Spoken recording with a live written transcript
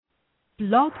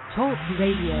Blog Talk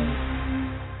Radio.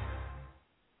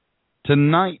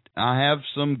 Tonight, I have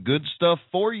some good stuff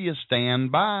for you.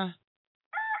 Stand by.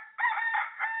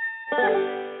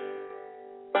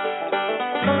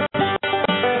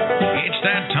 It's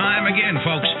that time again,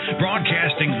 folks.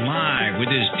 Broadcasting live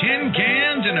with his tin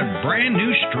cans and a brand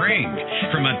new string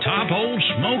from atop Old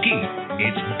Smoky.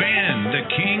 It's Ben, the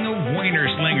king of Wiener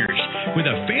Slingers, with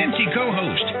a fancy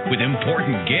co-host, with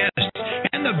important guests,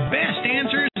 and the best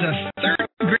answers a third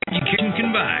grade education can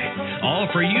buy. All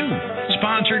for you.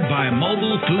 Sponsored by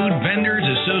Mobile Food Vendors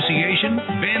Association,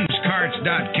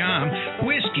 benscarts.com,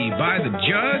 whiskey by the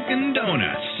jug, and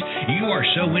donuts. You are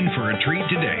so in for a treat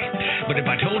today. But if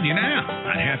I told you now,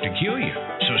 I'd have to kill you.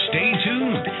 So stay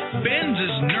tuned. Ben's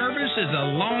as nervous as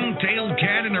a long-tailed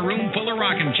cat in a room full of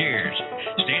rocking chairs.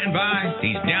 Stand by.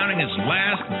 He's downing his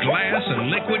last glass of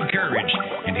liquid courage,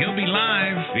 and he'll be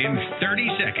live in 30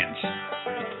 seconds.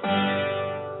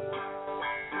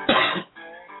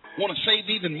 Want to save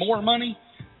even more money?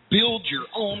 Build your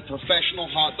own professional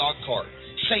hot dog cart.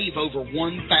 Save over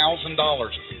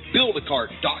 $1,000.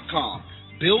 Buildacart.com.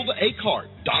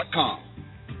 Buildacart.com.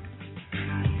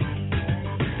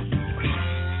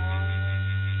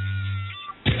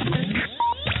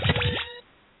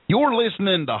 You're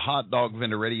listening to Hot Dog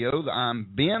Vendor Radio. I'm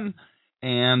Ben,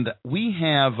 and we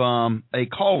have a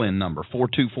call-in number,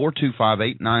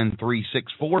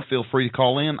 424-258-9364. Feel free to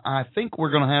call in. I think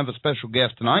we're going to have a special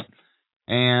guest tonight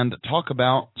and talk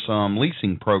about some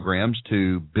leasing programs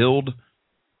to build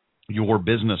your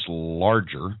business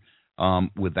larger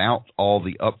without all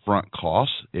the upfront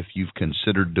costs. If you've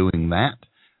considered doing that,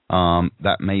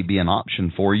 that may be an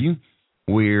option for you.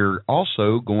 We're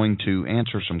also going to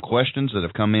answer some questions that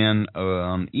have come in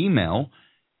on email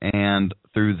and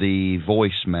through the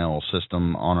voicemail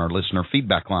system on our listener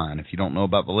feedback line. If you don't know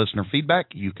about the listener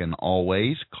feedback, you can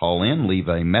always call in, leave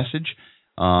a message,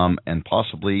 and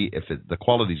possibly, if the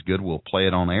quality's good, we'll play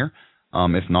it on air.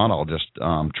 If not, I'll just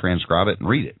transcribe it and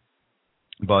read it.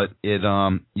 But you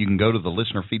can go to the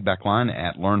listener feedback line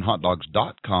at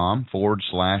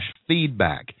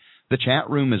learnhotdogs.com/feedback. The chat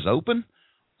room is open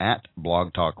at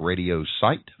Blog Talk Radio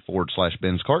site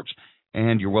 /Ben's Carts,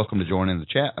 and you're welcome to join in the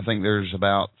chat. I think there's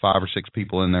about 5 or 6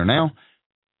 people in there now.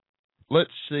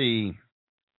 Let's see.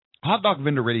 Hot Dog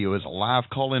Vendor Radio is a live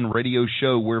call-in radio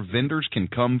show where vendors can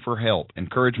come for help,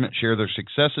 encouragement, share their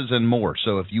successes, and more.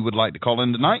 So if you would like to call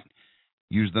in tonight,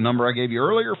 use the number I gave you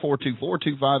earlier,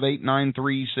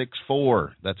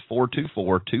 424-258-9364. That's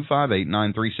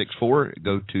 424-258-9364.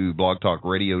 Go to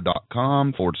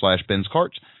blogtalkradio.com /Ben's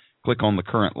Carts. Click on the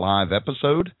current live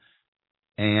episode,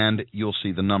 and you'll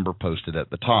see the number posted at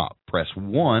the top. Press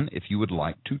 1 if you would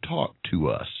like to talk to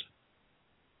us.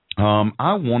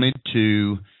 I wanted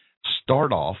to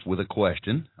start off with a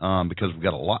question because we've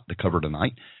got a lot to cover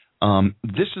tonight.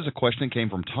 This is a question that came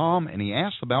from Tom, and he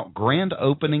asked about grand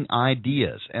opening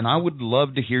ideas, and I would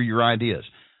love to hear your ideas.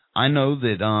 I know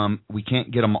that we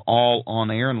can't get them all on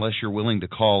air unless you're willing to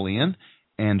call in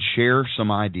and share some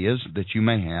ideas that you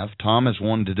may have. Tom has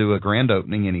wanted to do a grand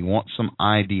opening, and he wants some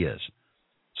ideas,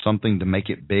 something to make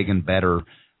it big and better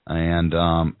and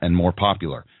more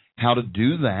popular. How to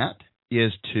do that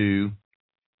is to,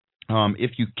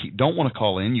 if you don't want to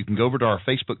call in, you can go over to our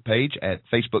Facebook page at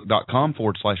facebook.com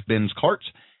 /Ben's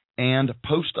Carts and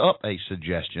post up a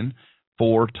suggestion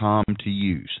for Tom to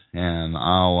use. And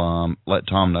I'll let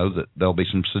Tom know that there'll be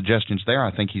some suggestions there. I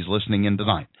think he's listening in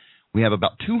tonight. We have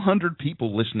about 200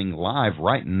 people listening live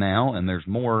right now, and there's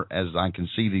more as I can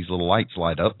see these little lights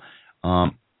light up,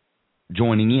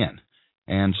 joining in.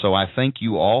 And so I thank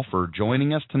you all for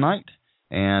joining us tonight.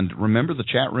 And remember, the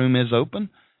chat room is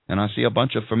open, and I see a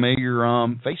bunch of familiar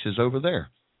faces over there.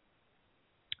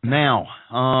 Now,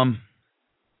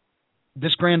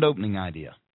 this grand opening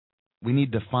idea, we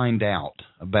need to find out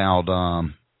about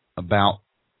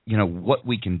what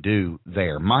we can do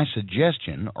there. My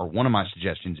suggestion, or one of my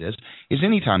suggestions is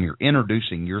anytime you're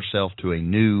introducing yourself to a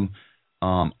new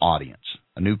audience,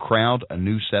 a new crowd, a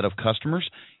new set of customers,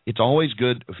 it's always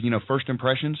good, first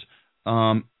impressions,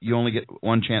 you only get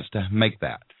one chance to make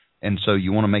that. And so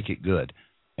you want to make it good.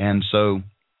 And so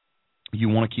you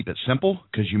want to keep it simple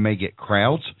because you may get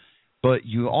crowds, but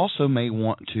you also may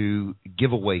want to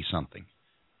give away something.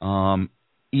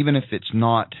 Even if it's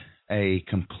not a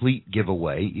complete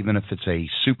giveaway, even if it's a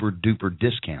super duper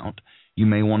discount, you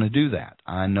may want to do that.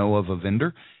 I know of a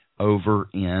vendor over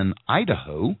in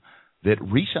Idaho that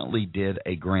recently did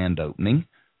a grand opening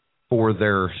for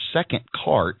their second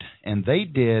cart, and they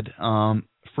did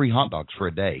free hot dogs for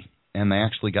a day, and they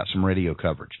actually got some radio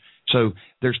coverage. So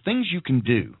there's things you can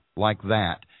do like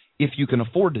that if you can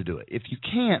afford to do it. If you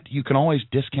can't, you can always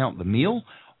discount the meal,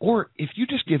 Or if you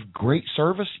just give great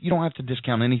service, you don't have to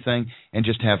discount anything and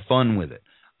just have fun with it.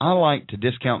 I like to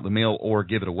discount the meal or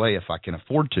give it away if I can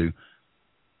afford to,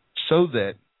 so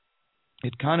that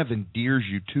it kind of endears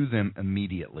you to them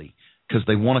immediately because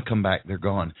they want to come back. They're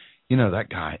going, you know, that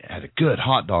guy had a good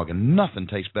hot dog, and nothing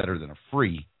tastes better than a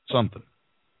free something.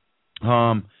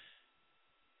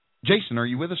 Jason, are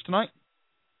you with us tonight?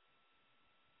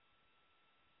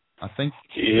 I think.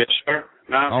 Yes, sir.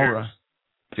 No, all right.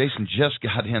 Jason just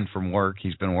got in from work.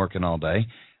 He's been working all day.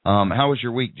 How was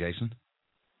your week, Jason?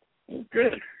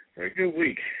 Good. Very good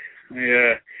week.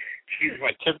 Yeah. Geez,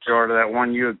 my tip jar to that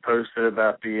one you had posted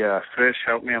about the fish.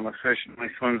 Help me on the fish and my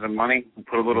swims and money.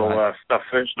 Put a little stuffed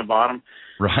fish in the bottom.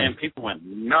 Right. And people went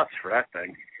nuts for that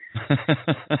thing.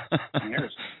 I mean, it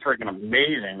was freaking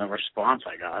amazing, the response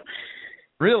I got.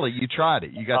 Really? You tried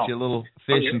it? You got your little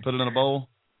fish and put it in a bowl?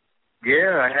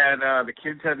 Yeah, I had the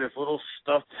kids had this little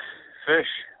stuffed fish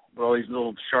with all these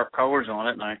little sharp colors on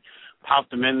it, and I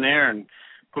popped them in there and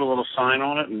put a little sign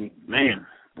on it, and man,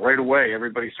 right away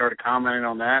everybody started commenting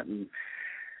on that. And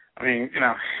I mean, you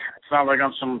know, it's not like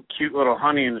I'm some cute little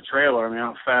honey in the trailer. I mean, I'm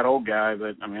a fat old guy,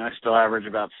 but I mean, I still average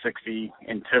about 60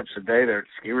 in tips a day there at the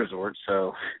ski resort,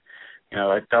 so you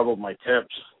know, I doubled my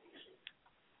tips.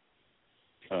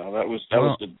 That was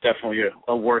definitely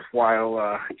a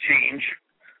worthwhile change.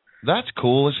 That's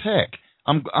cool as heck.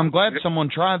 I'm glad someone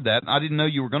tried that. I didn't know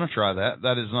you were going to try that.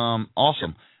 That is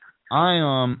awesome.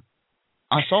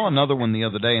 I saw another one the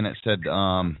other day, and it said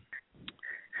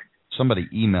somebody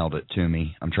emailed it to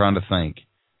me. I'm trying to think.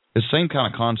 The same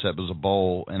kind of concept as a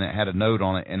bowl, and it had a note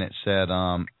on it, and it said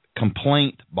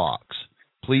complaint box.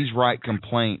 Please write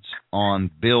complaints on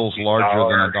bills larger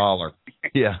than $1.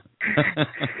 Yeah.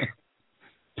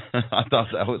 I thought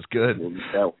that was good.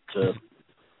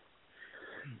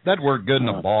 That'd work good in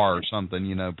a bar or something,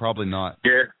 you know, probably not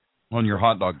on your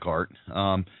hot dog cart.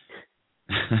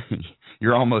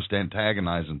 You're almost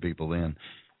antagonizing people then.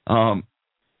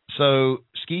 So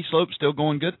ski slope still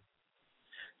going good?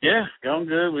 Yeah, going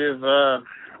good. We've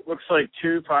looks like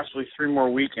 2, possibly 3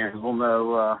 more weekends. We'll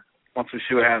know once we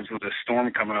see what happens with this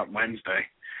storm coming up Wednesday.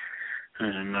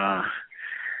 And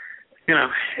you know,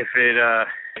 if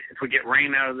we get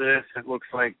rain out of this, it looks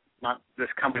like not this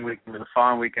coming weekend, but the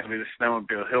following weekend will be the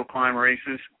snowmobile hill climb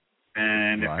races.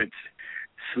 And if it's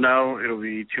snow, it'll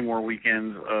be 2 more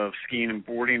weekends of skiing and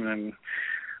boarding and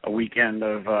a weekend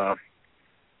of the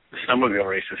snowmobile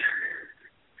races.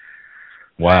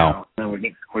 Wow. And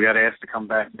we got asked to come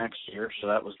back next year, so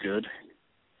that was good.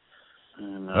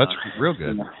 And, that's real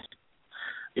good.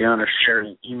 The owner shared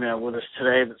an email with us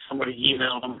today that somebody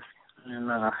emailed him,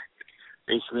 and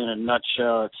basically in a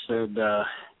nutshell it said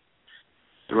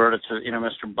they wrote it to, you know,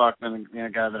 Mr. Buckman, the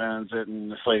guy that owns it,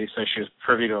 and this lady said she was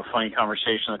privy to a funny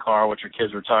conversation in the car, which her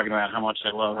kids were talking about how much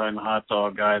they love having the hot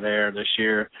dog guy there this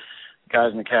year. The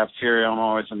guys in the cafeteria aren't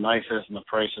always the nicest, and the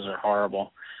prices are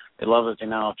horrible. They love that they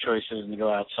now have choices and they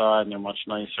go outside, and they're much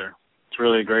nicer. It's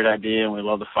really a great idea, and we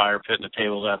love the fire pit and the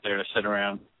tables out there to sit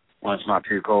around when it's not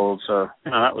too cold. So,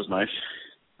 you know, that was nice.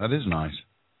 That is nice.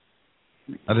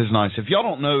 That is nice. If y'all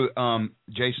don't know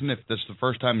Jason, if this is the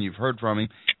first time you've heard from him,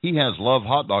 he has Love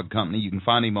Hot Dog Company. You can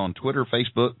find him on Twitter,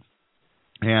 Facebook,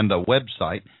 and a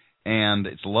website, and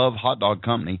it's Love Hot Dog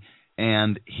Company.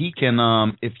 And he can,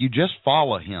 if you just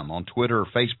follow him on Twitter or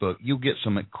Facebook, you'll get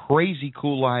some crazy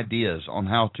cool ideas on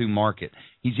how to market.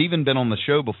 He's even been on the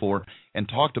show before and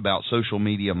talked about social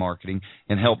media marketing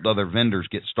and helped other vendors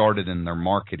get started in their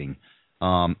marketing.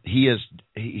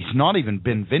 He's not even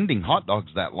been vending hot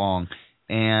dogs that long,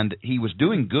 and he was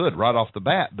doing good right off the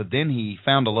bat, but then he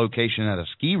found a location at a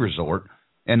ski resort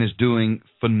and is doing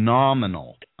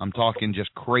phenomenal. I'm talking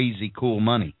just crazy cool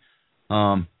money.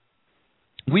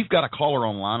 We've got a caller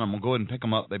online. I'm going to go ahead and pick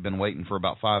them up. They've been waiting for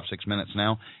about 5-6 minutes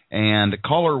now. And a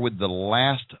caller with the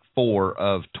last 4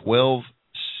 of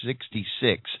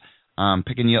 1266. I'm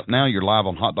picking you up now. You're live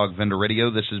on Hot Dog Vendor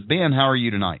Radio. This is Ben. How are you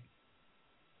tonight?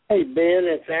 Hey, Ben,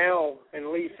 it's Al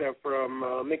and Lisa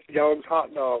from Mickey Dog's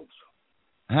Hot Dogs.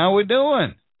 How we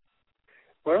doing?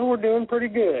 Well, we're doing pretty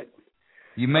good.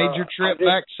 You made your trip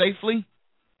back safely?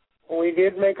 We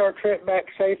did make our trip back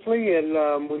safely,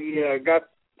 and we got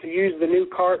to use the new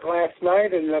cart last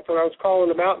night, and that's what I was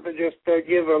calling about, to just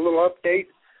give a little update.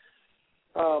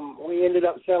 We ended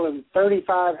up selling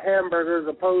 35 hamburgers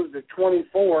opposed to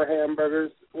 24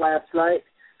 hamburgers last night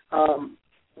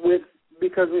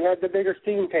because we had the bigger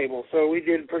steam table, so we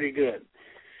did pretty good.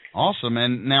 Awesome.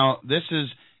 And now this is,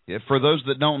 for those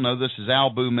that don't know, this is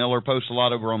Al Boo Miller, posts a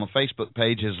lot over on the Facebook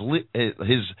page.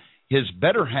 His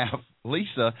better half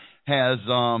Lisa has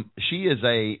she is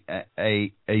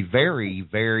a very,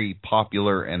 very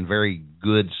popular and very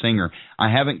good singer. I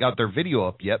haven't got their video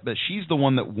up yet, but she's the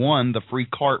one that won the free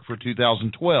cart for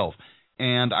 2012.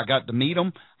 And I got to meet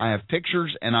them. I have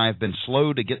pictures, and I have been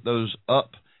slow to get those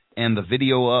up and the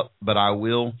video up, but I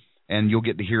will, and you'll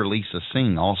get to hear Lisa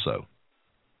sing also.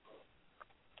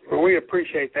 Well, we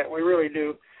appreciate that. We really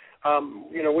do.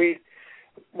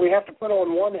 We have to put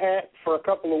on one hat for a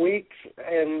couple of weeks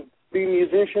and be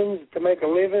musicians to make a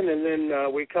living, and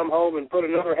then we come home and put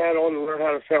another hat on and learn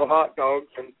how to sell hot dogs.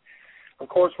 And, of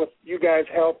course, with you guys'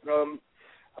 help,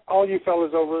 all you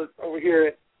fellas over here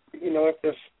at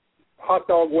this hot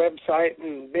dog website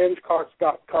and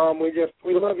benscarts.com, we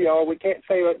love y'all. We can't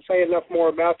say enough more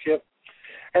about you.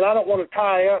 And I don't want to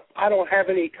tie up. I don't have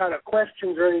any kind of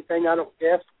questions or anything, I don't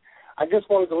guess. I just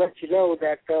wanted to let you know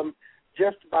that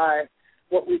just by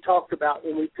what we talked about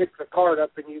when we picked the cart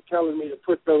up and you telling me to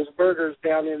put those burgers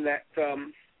down in that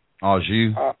au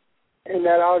jus. In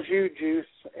that au jus juice.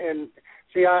 And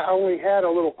see, I only had a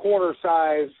little quarter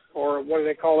size, or what do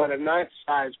they call it, a ninth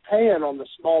size pan on the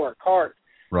smaller cart.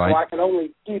 Right. So I can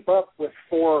only keep up with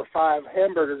 4 or 5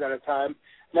 hamburgers at a time.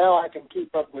 Now I can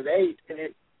keep up with 8, and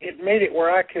it made it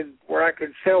where I could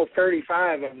sell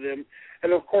 35 of them.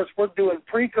 And of course, we're doing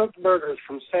pre-cooked burgers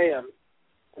from Sam.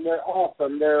 And they're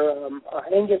awesome. They're a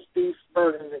Angus beef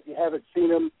burger. If you haven't seen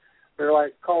them, they're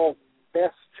like called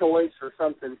Best Choice or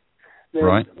something.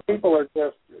 Right. People are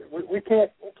just we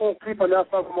can't keep enough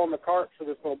of them on the cart for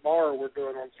this little bar we're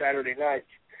doing on Saturday nights.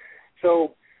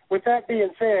 So with that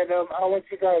being said, I'll let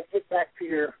you guys get back to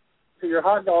your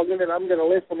hot dog, and then I'm going to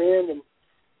listen in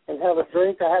and have a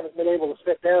drink. I haven't been able to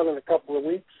sit down in a couple of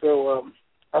weeks, so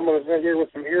I'm going to sit here with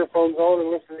some earphones on and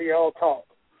listen to y'all talk.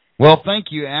 Well, thank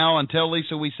you, Al, and tell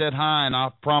Lisa we said hi, and I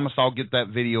promise I'll get that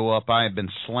video up. I have been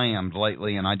slammed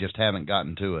lately, and I just haven't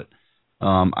gotten to it.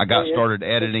 I got started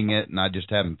editing it, and I just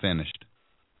haven't finished.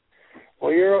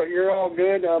 Well, you're all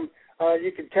good.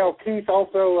 You can tell Keith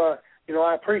also,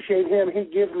 I appreciate him. He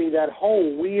gives me that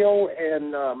whole wheel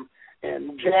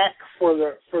and jack for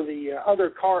the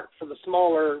other cart for the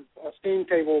smaller steam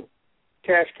table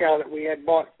cash cow that we had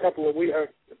bought a couple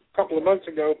of months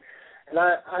ago. And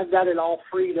I got it all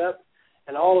freed up,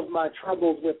 and all of my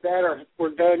troubles with that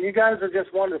were done. You guys are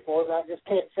just wonderful, and I just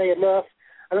can't say enough.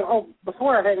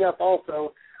 Before I hang up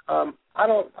also, I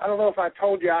don't know if I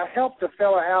told you, I helped a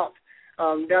fella out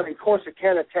down in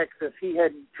Corsicana, Texas. He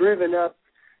had driven up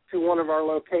to one of our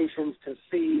locations to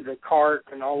see the cart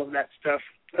and all of that stuff.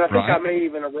 And I think I may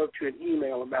even have wrote you an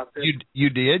email about this. You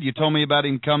did. You told me about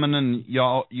him coming, and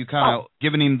you kind of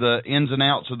giving him the ins and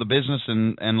outs of the business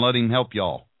and let him help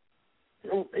y'all.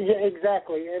 Yeah,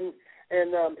 exactly, and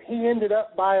he ended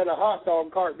up buying a hot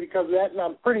dog cart because of that, and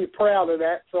I'm pretty proud of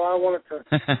that. So I wanted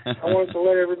to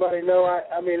let everybody know.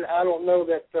 I mean, I don't know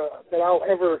that I'll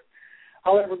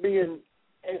ever be in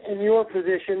your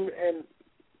position, and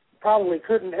probably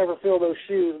couldn't ever fill those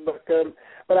shoes. But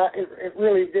it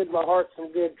really did my heart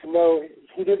some good to know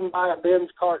he didn't buy a Ben's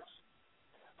Cart's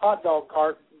hot dog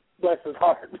cart. Bless his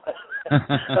heart.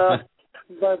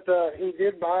 But he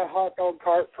did buy a hot dog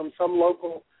cart from some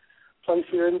local place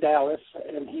here in Dallas,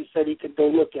 and he said he could go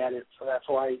look at it, so that's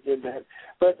why he did that.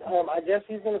 But I guess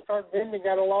he's going to start vending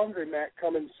at a laundromat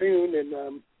coming soon.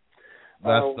 And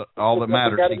that's all that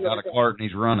matters. He got a cart and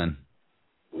he's running.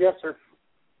 Yes, sir.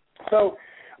 So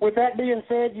with that being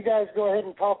said, you guys go ahead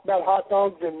and talk about hot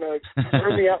dogs and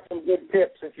bring me out some good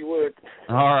tips if you would.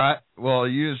 All right. Well,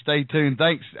 you stay tuned.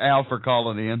 Thanks, Al, for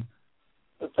calling in.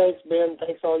 Thanks, Ben.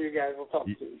 Thanks, all you guys. We'll talk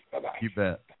to you. Bye-bye. You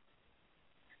bet.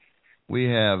 We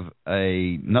have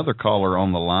another caller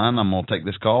on the line. I'm going to take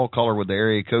this call. Caller with the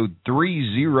area code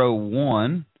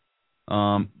 301.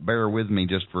 Bear with me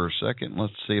just for a second.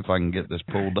 Let's see if I can get this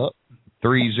pulled up.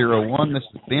 301. This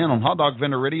is Ben on Hot Dog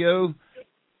Vendor Radio.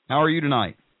 How are you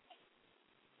tonight?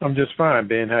 I'm just fine,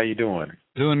 Ben. How you doing?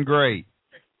 Doing great.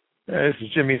 This is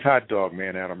Jimmy's Hot Dog,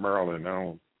 man, out of Maryland. I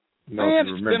don't know if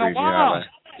you it's remember been a while.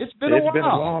 It's been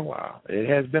a long while. It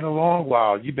has been a long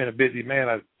while. You've been a busy man.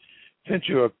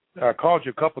 I called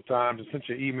you a couple times and sent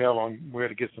you an email on where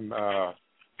to get some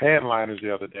panliners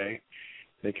the other day.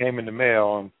 They came in the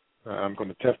mail, and I'm going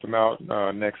to test them out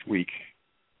next week.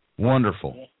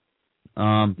 Wonderful.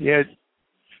 Yeah.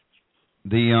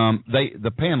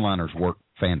 The panliners work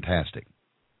fantastic.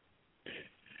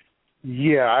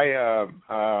 Yeah,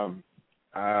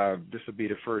 this will be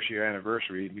the first year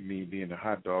anniversary, me being a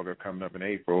hot dogger coming up in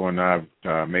April, and I've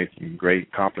made some great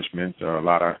accomplishments, a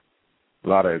lot of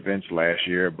events last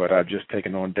year, but I've just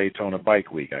taken on Daytona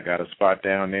Bike Week. I got a spot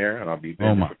down there, and I'll be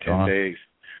there for 10 days.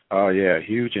 Oh, yeah,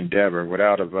 huge endeavor.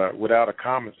 Without a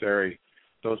commissary,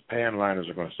 those panliners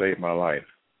are going to save my life.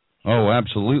 Oh,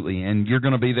 absolutely. And you're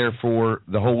going to be there for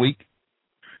the whole week?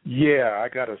 Yeah, I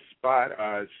got a spot.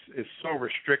 It's so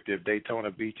restrictive.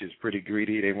 Daytona Beach is pretty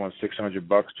greedy. They want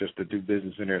 $600 just to do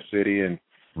business in their city, and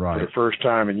right. For the first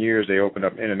time in years, they opened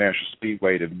up International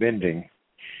Speedway to Bending.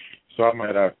 So I'm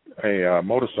at a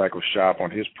motorcycle shop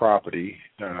on his property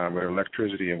with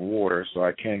electricity and water, so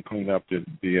I can clean up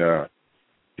the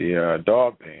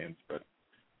dog pans, but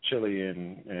chili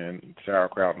and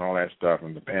sauerkraut and all that stuff,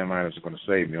 and the panliners are going to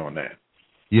save me on that.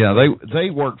 Yeah, they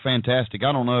work fantastic.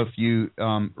 I don't know if you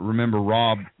remember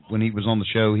Rob when he was on the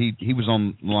show. He was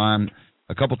on the line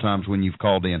a couple times when you've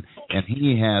called in, and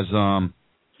he has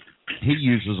he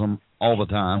uses them all the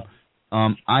time.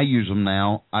 I use them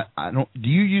now. I don't. Do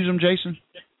you use them, Jason?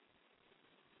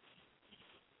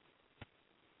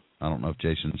 I don't know if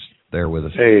Jason's there with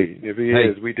us. Hey, if he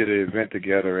is, we did an event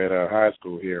together at a high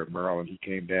school here in Maryland. He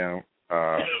came down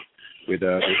with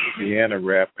the Indiana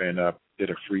rep and did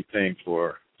a free thing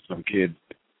for some kids.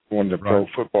 One of the pro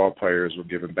football players were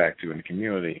giving back to in the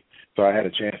community. So I had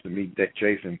a chance to meet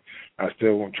Jason. I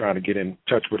still am trying to get in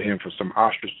touch with him for some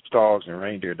ostrich dogs and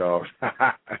reindeer dogs. So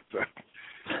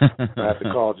I have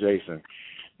to call Jason.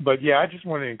 But, yeah, I just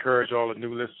want to encourage all the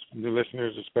new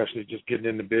listeners, especially just getting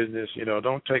into business. You know,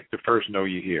 don't take the first no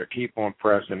you hear. Keep on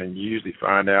pressing, and you usually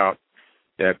find out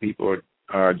that people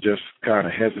are just kind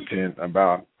of hesitant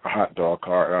about a hot dog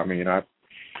cart. I mean, I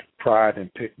pried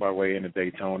and picked my way into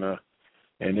Daytona,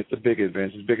 and it's a big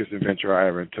event. It's the biggest adventure I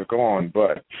ever took on.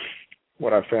 But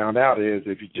what I found out is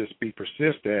if you just be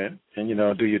persistent and, you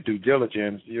know, do your due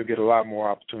diligence, you'll get a lot more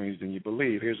opportunities than you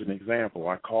believe. Here's an example.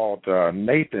 I called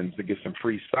Nathan's to get some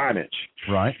free signage.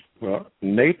 Right. Well,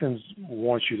 Nathan's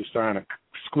wants you to sign an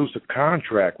exclusive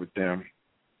contract with them,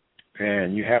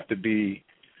 and you have to be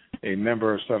a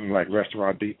member of something like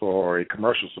Restaurant Depot or a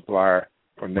commercial supplier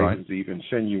for Nathan's to even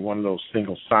send you one of those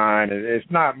single sign. It's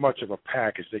not much of a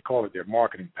package. They call it their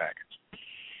marketing package.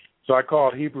 So I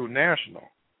called Hebrew National.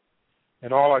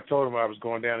 And all I told him I was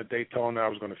going down to Daytona, I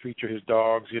was going to feature his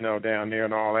dogs, you know, down there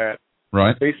and all that.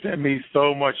 Right. They sent me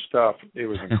so much stuff. It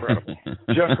was incredible.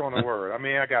 Just on the word. I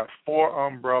mean, I got 4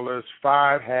 umbrellas,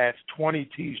 5 hats, 20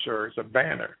 T-shirts, a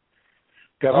banner.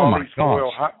 Got all these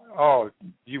foil.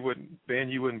 You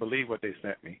wouldn't believe what they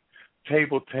sent me.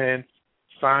 Table tents,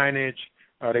 signage.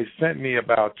 They sent me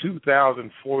about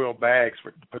 2,000 foil bags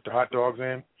to put the hot dogs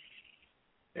in.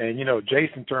 And, you know,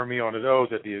 Jason turned me on to those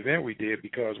at the event we did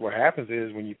because what happens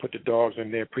is when you put the dogs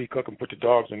in there, pre-cook and put the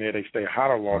dogs in there, they stay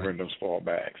hotter longer in those foil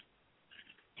bags.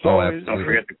 So don't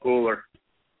forget the cooler.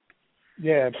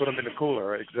 Yeah, and put them in the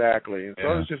cooler, exactly. And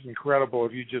so it's just incredible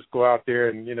if you just go out there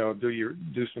and, you know,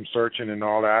 do some searching and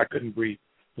all that. I couldn't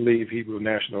believe Hebrew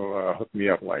National hooked me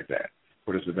up like that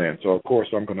for this event. So, of course,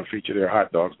 I'm going to feature their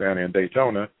hot dogs down there in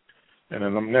Daytona. And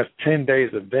then that's 10 days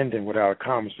of vending without a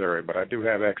commissary, but I do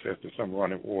have access to some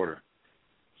running water.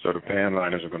 So the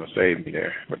panliners are going to save me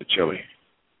there with the chili.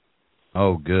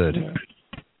 Oh, good.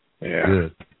 Yeah.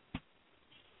 Good.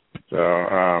 So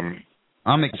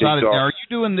I'm excited. Now, are you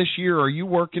doing this year? Are you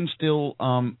working still?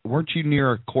 Weren't you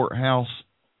near a courthouse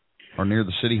or near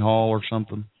the city hall or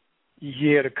something?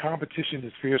 Yeah, the competition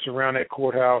is fierce around that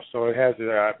courthouse, so it has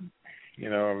you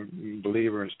know,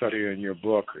 believer and studier in your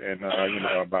book and, you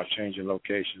know, about changing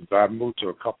locations. I've moved to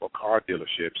a couple of car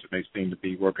dealerships, and they seem to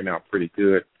be working out pretty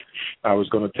good. I was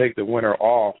going to take the winter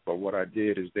off, but what I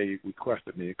did is they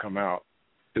requested me to come out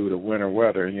through the winter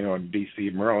weather. You know, in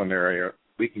D.C., Maryland area,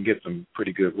 we can get some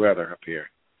pretty good weather up here.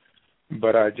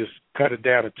 But I just cut it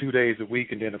down to 2 days a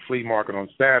week and then a flea market on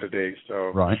Saturday.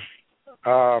 So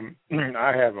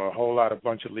I have a whole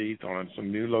bunch of leads on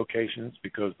some new locations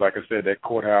because, like I said, that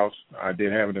courthouse, I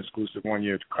did have an exclusive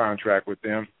 1-year contract with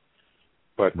them,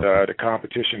 but the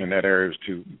competition in that area is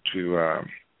too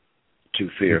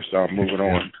fierce, so I'm moving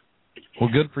on.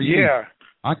 Well, good for you. Yeah.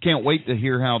 I can't wait to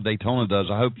hear how Daytona does.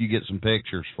 I hope you get some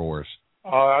pictures for us.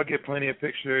 I'll get plenty of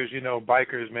pictures. You know,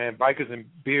 bikers, man. Bikers and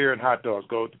beer and hot dogs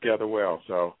go together well.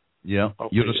 So yeah,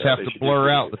 you'll just have to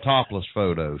blur out the topless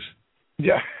photos.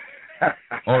 Yeah.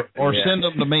 or send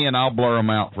them to me and I'll blur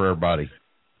them out for everybody.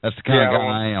 That's the kind of guy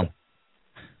I am.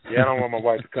 Yeah, I don't want my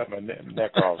wife to cut my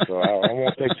neck off, so I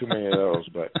won't take too many of those.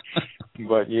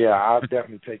 But yeah, I'll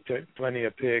definitely take plenty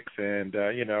of pics, and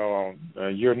you know,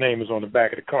 your name is on the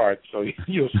back of the card, so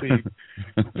you'll see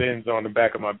Ben's on the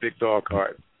back of my big dog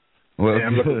card. Well, and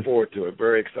I'm looking forward to it.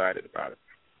 Very excited about it.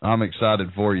 I'm excited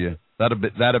for you. That'll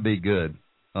be good.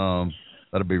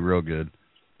 That'll be real good.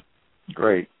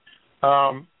 Great.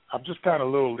 I'm just kind of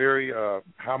a little leery of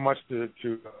how much to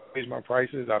raise my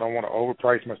prices. I don't want to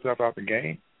overprice myself out the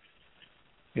game,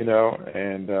 you know.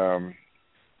 And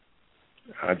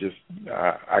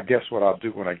I guess what I'll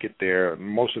do when I get there,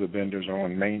 most of the vendors are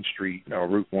on Main Street or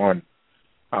Route 1.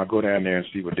 I'll go down there and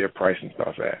see what they're pricing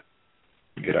stuff at,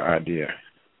 get an idea.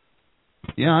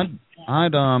 Yeah,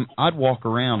 I'd walk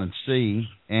around and see,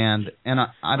 and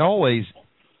I'd always,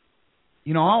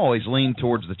 I always lean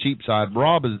towards the cheap side.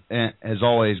 Rob has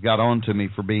always got on to me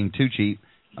for being too cheap.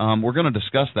 We're going to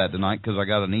discuss that tonight because I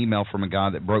got an email from a guy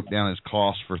that broke down his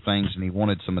costs for things and he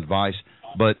wanted some advice.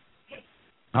 But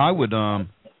I would,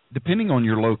 depending on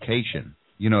your location,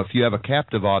 if you have a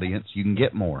captive audience, you can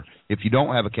get more. If you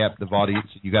don't have a captive audience,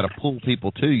 you got to pull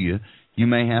people to you. You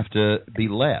may have to be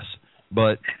less.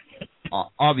 But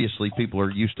obviously, people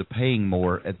are used to paying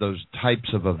more at those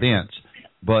types of events.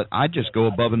 But I just go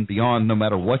above and beyond no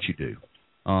matter what you do.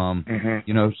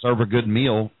 Serve a good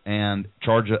meal and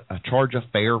charge a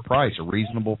fair price, a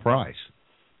reasonable price.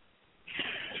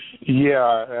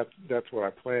 Yeah, that's what I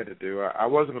plan to do. I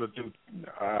wasn't going to do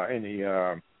any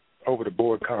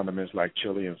over-the-board condiments like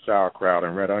chili and sauerkraut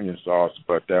and red onion sauce,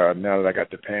 but now that I got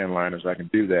the pan liners, I can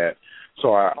do that.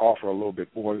 So I offer a little bit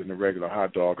more than the regular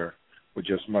hot dogger with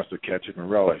just mustard, ketchup, and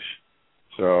relish.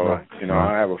 So,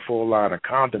 I have a full line of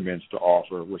condiments to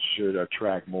offer, which should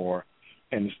attract more.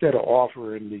 And instead of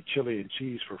offering the chili and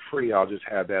cheese for free, I'll just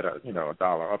have that, $1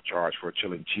 upcharge for a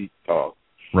chili and cheese dog.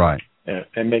 Right.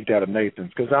 And make that a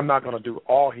Nathan's, because I'm not going to do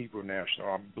all Hebrew National.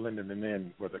 I'm blending them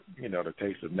in with, the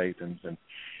taste of Nathan's and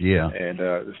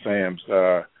the Sam's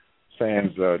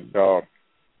dog.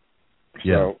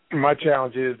 Yeah. So my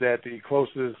challenge is that the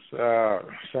closest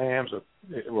Sam's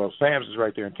is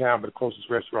right there in town, but the closest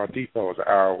Restaurant Depot is an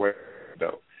hour away,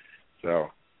 though.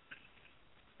 So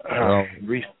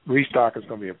restock is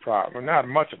going to be a problem. Not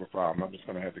much of a problem. I'm just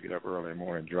going to have to get up early in the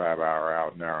morning, drive an hour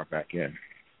out, an hour back in.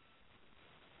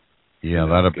 Yeah,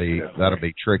 that'll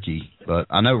be tricky. But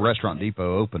I know Restaurant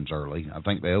Depot opens early. I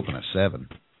think they open at 7.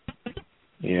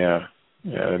 Yeah,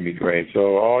 that'd be great.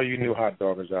 So all you new hot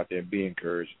doggers out there, be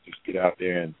encouraged. Just get out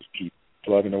there and just keep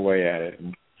plugging away at it,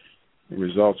 and the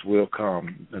results will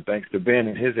come. And thanks to Ben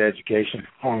and his education,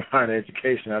 online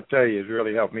education, I tell you, it's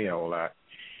really helped me a whole lot.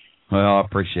 Well, I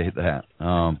appreciate that.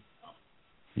 You're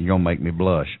going to make me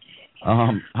blush.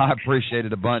 I appreciate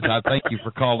it a bunch. I thank you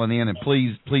for calling in, and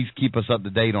please keep us up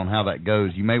to date on how that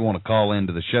goes. You may want to call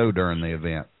into the show during the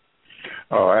event.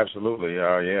 Oh, absolutely.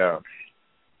 Yeah.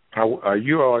 Are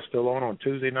you all still on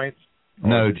Tuesday nights?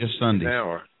 No, just Sundays.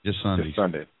 Just Sundays. Just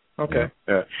Sunday. Okay.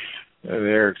 Yeah.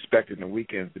 They're expecting the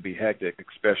weekends to be hectic,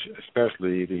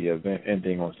 especially the event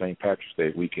ending on St. Patrick's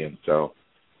Day weekend. So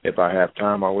if I have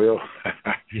time, I will.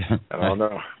 Yeah. I don't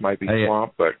know. Might be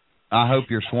swamped, but I hope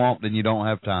you're swamped and you don't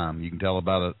have time. You can tell us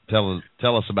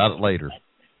about it later.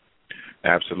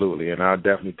 Absolutely, and I'll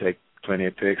definitely take plenty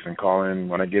of pics and call in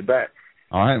when I get back.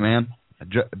 All right, man.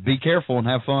 Be careful and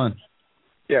have fun.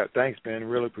 Yeah, thanks, Ben.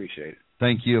 Really appreciate it.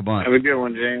 Thank you a bunch. Have a good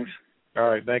one, James. All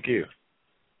right, thank you.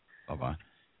 Bye-bye.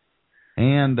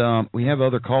 And we have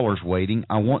other callers waiting.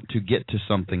 I want to get to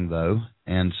something, though,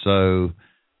 and so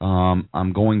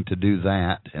I'm going to do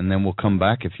that, and then we'll come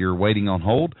back. If you're waiting on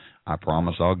hold, I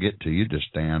promise I'll get to you. Just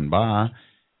stand by.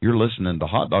 You're listening to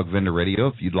Hot Dog Vendor Radio.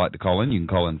 If you'd like to call in, you can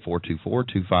call in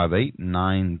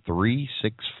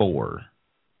 424-258-9364.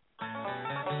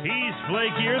 He's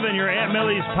flakier than your Aunt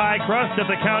Millie's pie crust at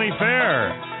the county fair.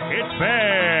 It's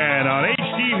Ben on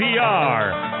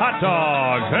HDVR, Hot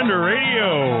Dog Vendor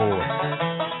Radio.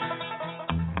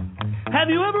 Have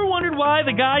you ever wondered why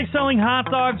the guy selling hot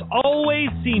dogs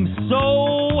always seems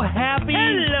so happy?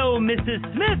 Hello, Mrs.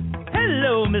 Smith.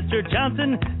 Hello, Mr.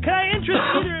 Johnson. Can I interest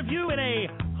either of you in a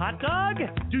hot dog?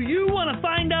 Do you want to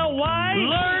find out why?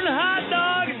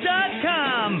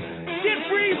 LearnHotDogs.com. Get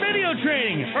free video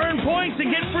training, earn points, and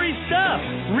get free stuff.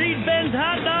 Read Ben's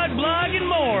Hot Dog blog and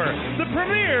more. The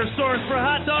premier source for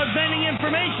hot dog vending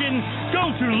information.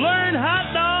 Go to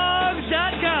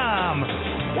LearnHotDogs.com.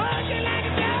 Would you like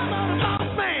to tell them on the boss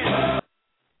man?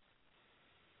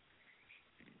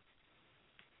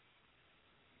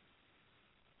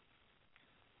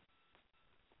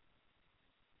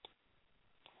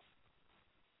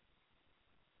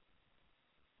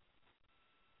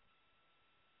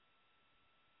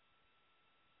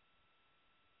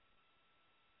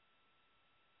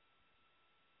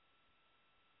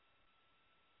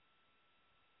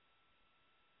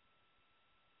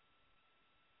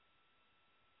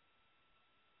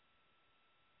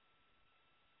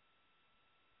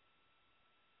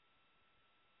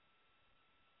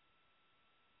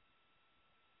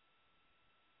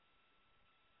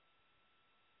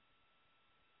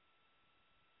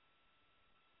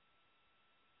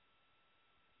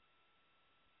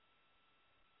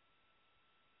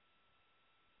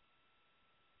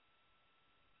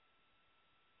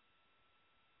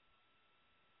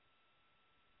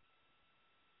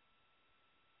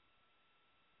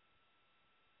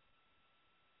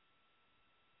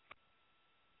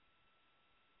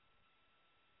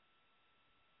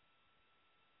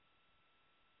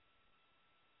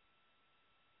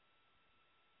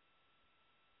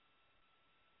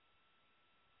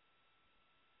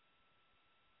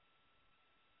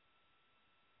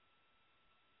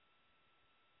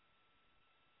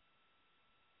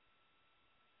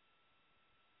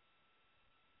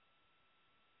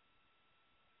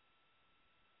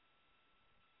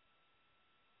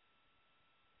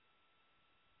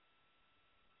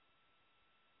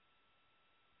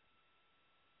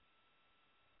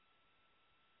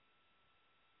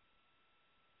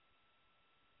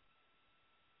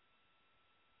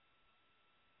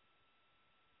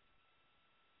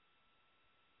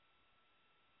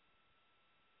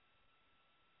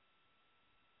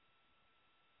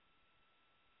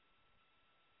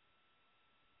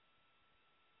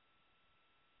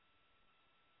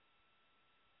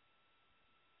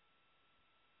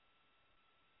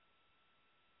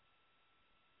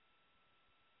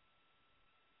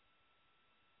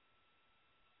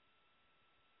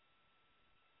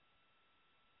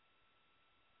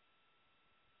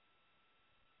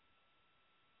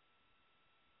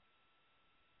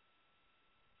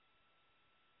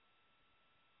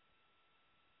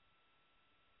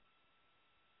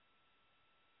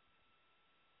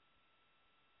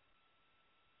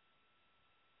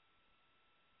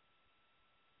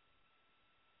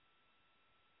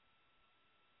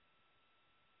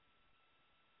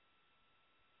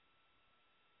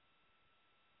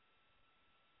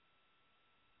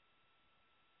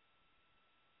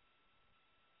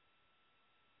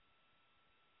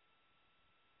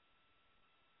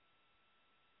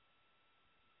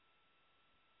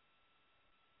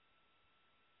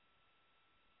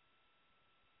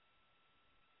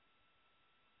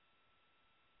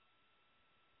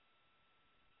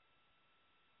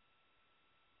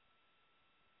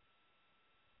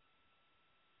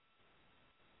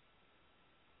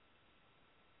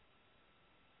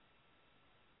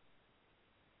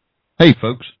 Hey,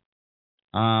 folks.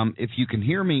 If you can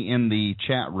hear me in the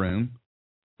chat room,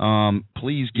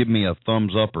 please give me a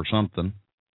thumbs up or something.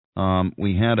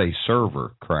 We had a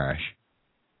server crash,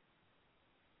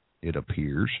 it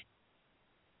appears.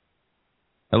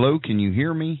 Hello, can you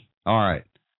hear me? All right.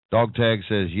 Dog Tag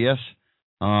says yes.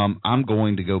 I'm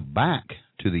going to go back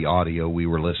to the audio we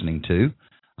were listening to.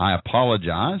 I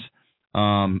apologize.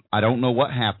 I don't know what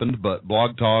happened, but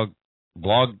Blog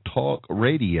Talk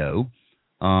Radio,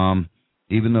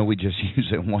 even though we just use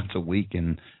it once a week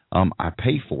and I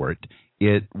pay for it,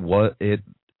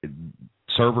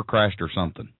 server crashed or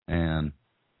something, and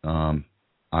I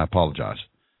apologize.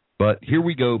 But here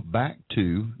we go back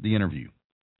to the interview.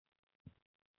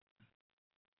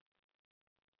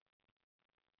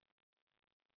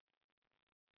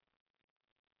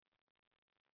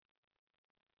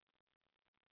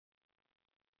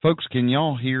 Folks, can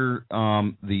y'all hear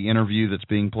the interview that's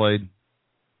being played?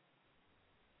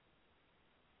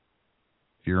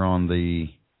 If you're on the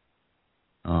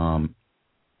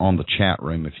chat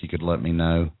room, if you could let me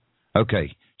know.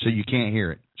 Okay, so you can't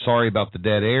hear it. Sorry about the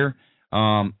dead air.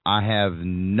 I have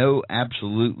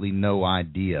absolutely no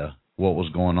idea what was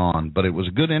going on, but it was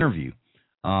a good interview.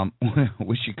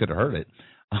 Wish you could have heard it.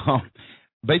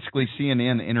 Basically,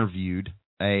 CNN interviewed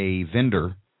a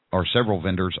vendor or several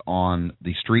vendors on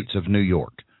the streets of New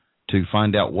York to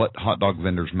find out what hot dog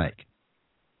vendors make.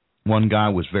 One guy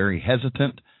was very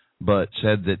hesitant, but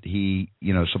said that he,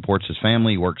 supports his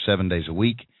family. He works 7 days a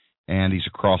week, and he's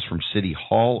across from City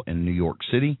Hall in New York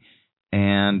City,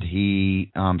 and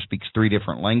he speaks 3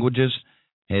 different languages,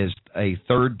 is a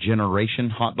third-generation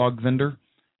hot dog vendor,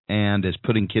 and is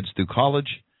putting kids through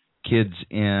college, kids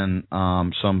in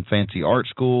some fancy art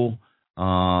school.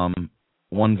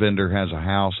 One vendor has a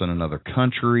house in another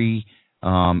country,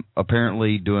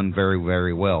 apparently doing very,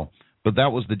 very well. But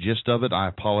that was the gist of it. I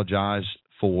apologize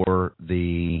for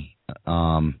the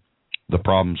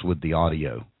problems with the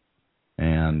audio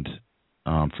and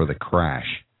for the crash.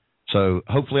 So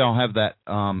hopefully I'll have that.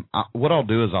 What I'll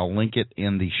do is I'll link it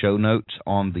in the show notes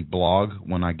on the blog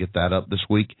when I get that up this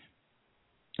week,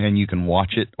 and you can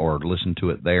watch it or listen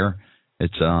to it there.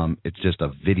 It's just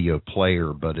a video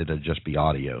player, but it'll just be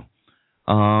audio.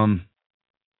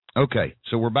 Okay,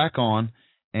 so we're back on,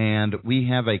 and we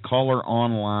have a caller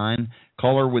online.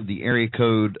 Caller with the area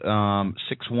code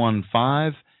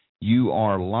 615. You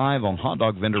are live on Hot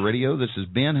Dog Vendor Radio. This is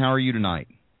Ben. How are you tonight?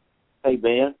 Hey,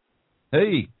 Ben.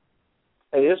 Hey.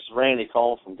 Hey, this is Randy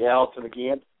calling from Gallatin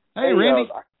again. Hey, Randy.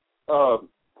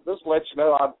 Just to let you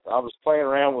know, I was playing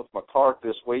around with my cart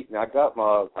this week, and I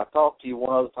talked to you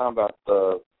one other time about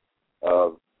the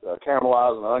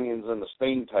caramelizing onions in the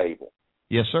steam table.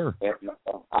 Yes, sir. And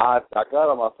I got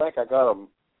them. I think I got them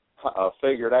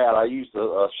figured out. I used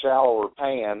a shallower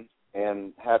pan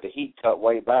and had the heat cut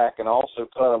way back, and also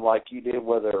cut them like you did,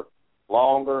 where they're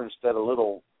longer instead of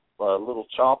little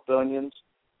chopped onions.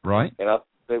 Right. And I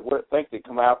think they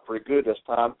come out pretty good this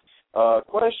time.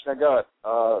 Question I got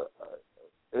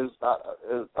is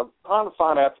I'm trying to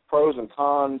find out the pros and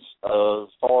cons as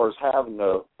far as having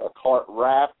a cart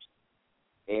wrapped,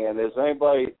 and is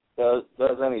anybody does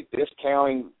any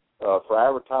discounting for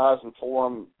advertising for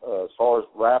them as far as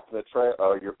wrapping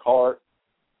your cart?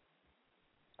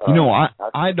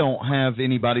 I don't have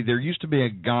anybody. There used to be a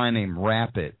guy named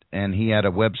Rapid, and he had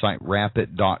a website,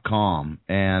 rapid.com,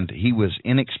 and he was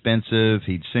inexpensive.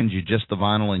 He'd send you just the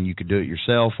vinyl, and you could do it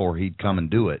yourself, or he'd come and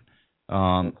do it.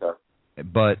 Okay.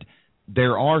 But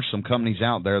there are some companies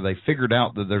out there, they figured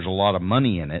out that there's a lot of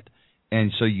money in it,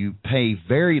 and so you pay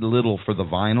very little for the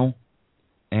vinyl.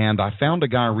 And I found a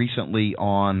guy recently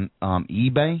on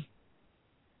eBay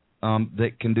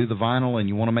that can do the vinyl, and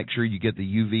you want to make sure you get the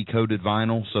UV-coated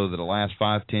vinyl so that it lasts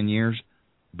 5-10 years.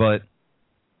 But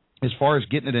as far as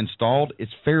getting it installed,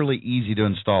 it's fairly easy to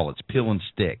install. It's peel and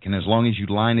stick, and as long as you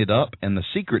line it up, and the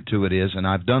secret to it is, and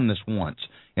I've done this once,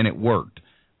 and it worked,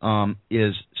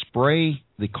 is spray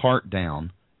the cart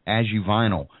down as you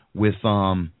vinyl with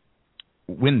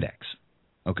Windex,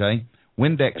 okay?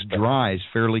 Windex dries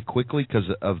fairly quickly because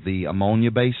of the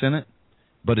ammonia base in it,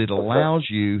 but it allows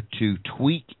you to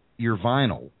tweak your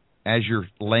vinyl as you're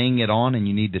laying it on, and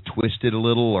you need to twist it a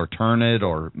little or turn it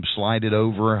or slide it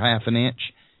over half an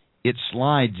inch. It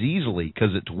slides easily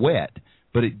because it's wet,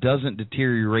 but it doesn't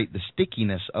deteriorate the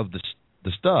stickiness of the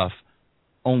stuff,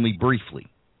 only briefly.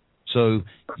 So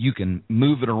you can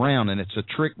move it around, and it's a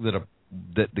trick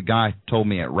that the guy told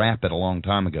me at Rapid a long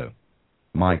time ago.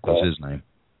 Mike was his name.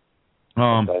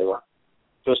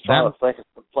 Just trying to think of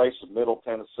the place in Middle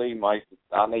Tennessee, Mike.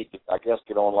 I need to, I guess,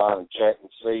 get online and check and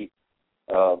see.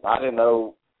 I didn't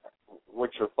know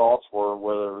what your thoughts were,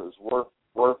 whether it was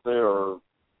worth it or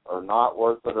or not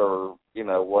worth it, or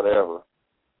whatever?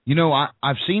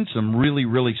 I've seen some really,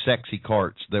 really sexy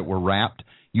carts that were wrapped.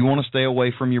 You want to stay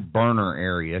away from your burner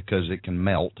area because it can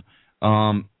melt.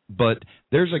 But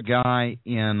there's a guy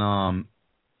in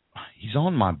he's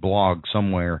on my blog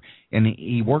somewhere, and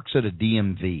he works at a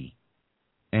DMV,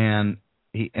 and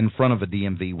he in front of a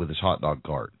DMV with his hot dog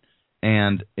cart,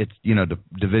 and it's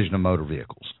Division of Motor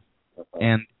Vehicles,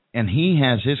 and he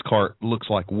has his cart looks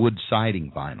like wood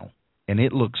siding vinyl, and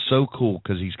it looks so cool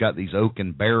because he's got these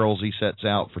oaken barrels he sets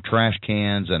out for trash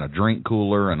cans and a drink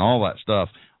cooler and all that stuff.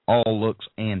 All looks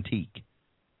antique,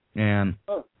 and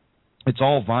it's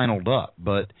all vinyled up,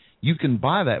 but you can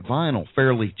buy that vinyl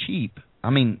fairly cheap. I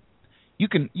mean, you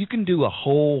can do a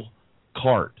whole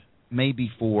cart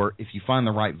maybe for, if you find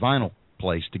the right vinyl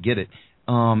place to get it,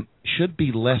 should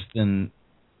be less than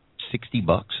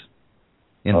 $60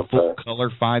 in full color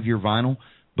 5-year vinyl.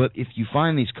 But if you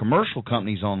find these commercial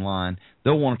companies online,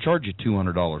 they'll want to charge you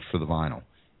 $200 for the vinyl,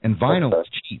 and vinyl is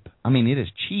cheap. I mean, it is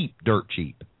cheap, dirt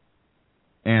cheap.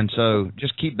 And so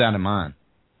just keep that in mind.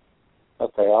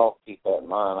 Okay, I'll keep that in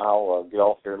mind. I'll get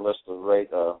off here and listen to the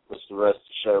rest of the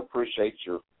show. Appreciate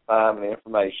your time and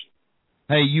information.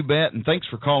 Hey, you bet, and thanks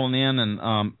for calling in,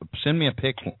 and send me a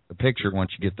picture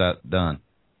once you get that done.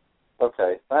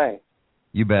 Okay, thanks.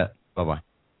 You bet. Bye-bye.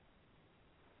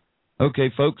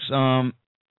 Okay, folks,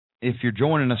 if you're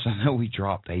joining us, I know we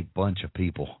dropped a bunch of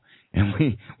people. And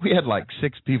we had like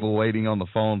 6 people waiting on the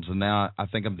phones, and now I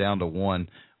think I'm down to 1.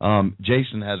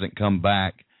 Jason hasn't come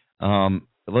back.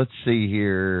 Let's see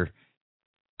here.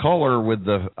 Caller with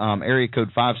the area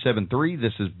code 573.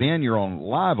 This is Ben. You're on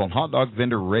live on Hot Dog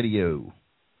Vendor Radio.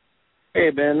 Hey,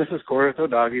 Ben. This is Corey with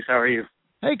O'Doggies. How are you?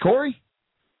 Hey, Corey.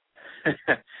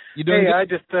 You doing good?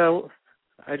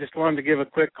 I just wanted to give a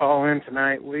quick call in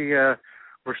tonight. We're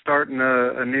starting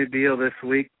a new deal this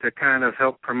week to kind of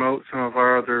help promote some of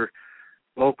our other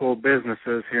local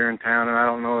businesses here in town, and I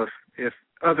don't know if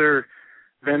other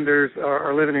vendors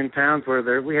are living in towns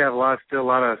where we have still a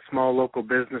lot of small local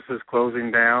businesses closing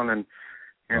down, and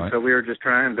right. So we were just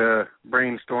trying to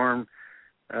brainstorm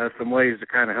some ways to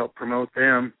kind of help promote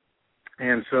them.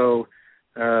 And so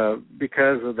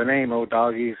because of the name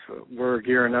O'Doggies, we're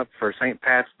gearing up for St.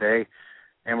 Pat's Day,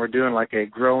 and we're doing like a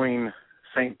growing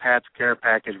St. Pat's care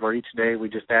package where each day we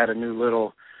just add a new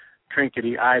little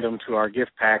trinkety item to our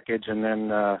gift package, and then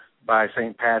by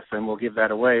St. Pat's then we'll give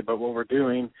that away. But what we're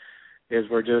doing is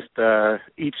we're just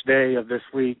each day of this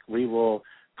week we will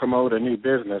promote a new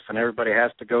business, and everybody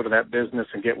has to go to that business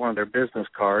and get one of their business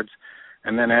cards.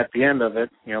 And then at the end of it,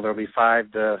 there'll be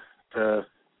 5 to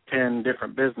 10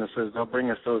 different businesses. They'll bring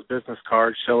us those business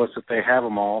cards, show us that they have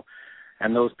them all,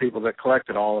 and those people that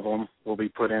collected all of them will be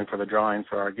put in for the drawing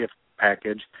for our gift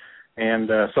package. And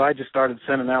so I just started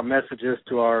sending out messages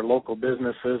to our local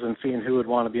businesses and seeing who would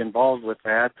want to be involved with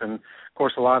that. And, of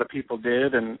course, a lot of people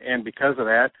did, and because of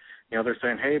that, they're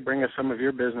saying, hey, bring us some of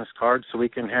your business cards so we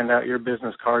can hand out your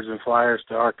business cards and flyers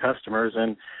to our customers.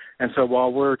 And so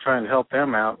while we're trying to help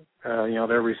them out,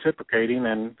 they're reciprocating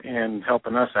and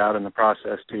helping us out in the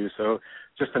process too. So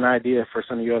just an idea for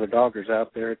some of you other doggers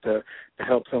out there to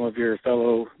help some of your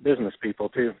fellow business people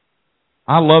too.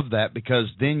 I love that, because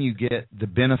then you get the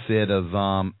benefit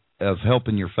of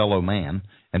helping your fellow man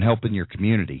and helping your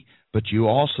community, but you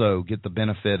also get the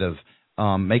benefit of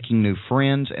making new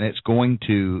friends, and it's going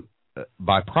to,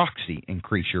 by proxy,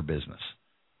 increase your business.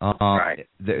 Right.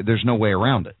 There's no way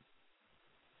around it.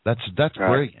 That's right.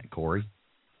 Brilliant, Corey.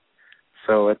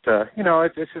 So it's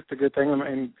just a good thing. I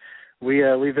mean, we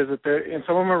visit and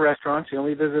some of them are restaurants.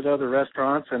 We visit other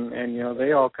restaurants, and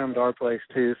they all come to our place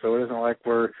too. So it isn't like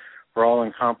we're all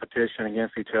in competition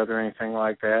against each other or anything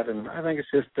like that. And I think it's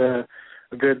just a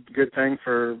good thing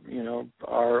for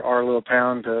our little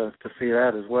town to see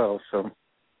that as well. So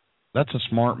that's a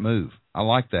smart move. I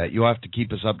like that. You'll have to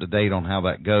keep us up to date on how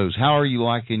that goes. How are you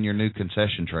liking your new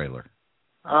concession trailer?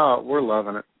 Oh, we're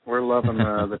loving it. We're loving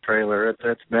the trailer.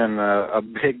 It's been a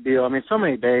big deal. I mean, so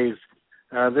many days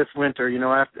this winter,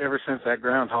 ever since that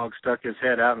groundhog stuck his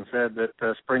head out and said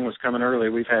that spring was coming early,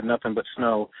 we've had nothing but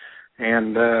snow.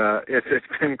 And it's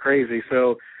been crazy.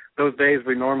 So those days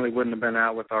we normally wouldn't have been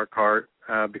out with our cart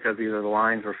because either the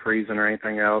lines were freezing or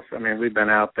anything else. I mean, we've been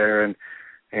out there and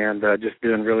just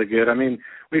doing really good. I mean,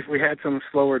 we had some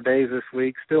slower days this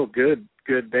week, still good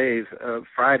days.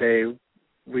 Friday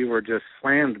we were just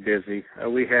slammed busy.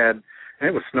 And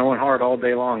it was snowing hard all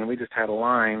day long, and we just had a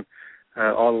line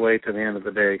all the way to the end of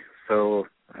the day. So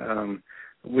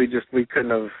we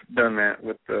couldn't have done that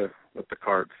with the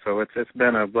cart. So it's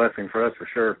been a blessing for us for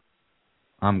sure.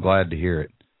 I'm glad to hear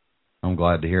it.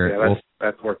 Yeah,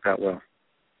 that's worked out well.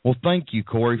 Well, thank you,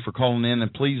 Corey, for calling in,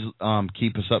 and please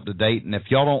keep us up to date. And if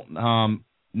y'all don't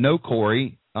know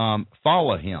Corey,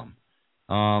 follow him.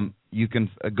 You can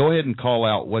go ahead and call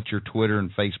out what your Twitter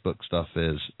and Facebook stuff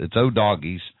is. It's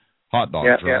O-Doggies, hot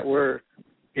dogs, right?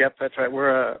 Yep, that's right.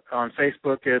 We're on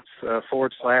Facebook. It's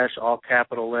 / all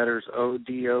capital letters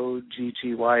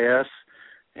ODOGGYS,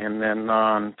 and then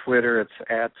on Twitter it's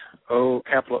at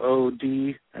capital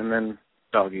OD and then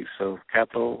doggies. So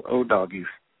capital O doggies.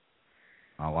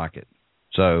 I like it.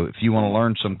 So if you want to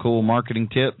learn some cool marketing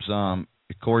tips,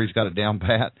 Corey's got it down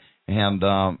pat. And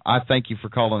I thank you for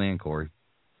calling in, Corey.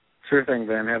 Sure thing,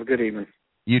 Ben. Have a good evening.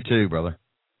 You too, brother.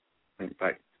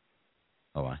 Bye.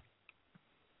 Bye-bye.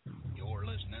 You're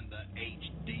listening to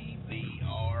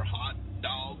HDVR Hot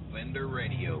Dog Vendor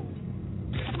Radio.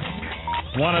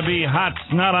 Want to be hot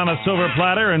snot on a silver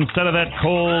platter instead of that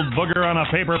cold booger on a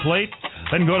paper plate?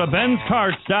 Then go to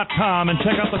benscarts.com and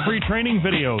check out the free training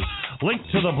videos. Link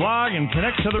to the blog and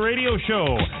connect to the radio show.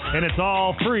 And it's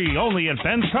all free only at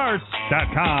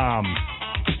benscarts.com.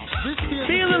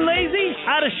 Feeling lazy?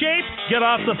 Out of shape? Get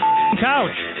off the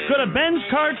couch. Go to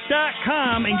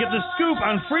benscarts.com and get the scoop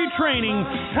on free training,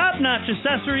 top-notch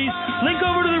accessories, link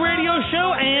over to the radio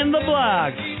show and the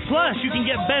blog. Plus, you can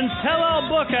get Ben's tell-all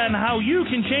book on how you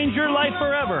can change your life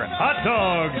forever. Hot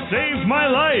dog saved my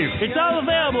life. It's all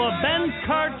available at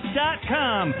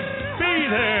benscarts.com. Be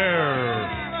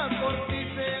there.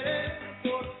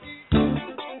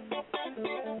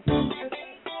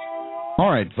 All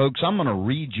right, folks, I'm going to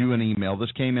read you an email.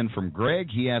 This came in from Greg.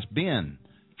 He asked, Ben,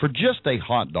 for just a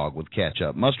hot dog with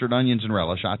ketchup, mustard, onions, and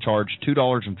relish, I charge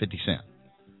 $2.50.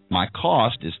 My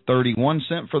cost is 31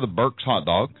 cents for the Burke's hot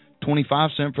dog,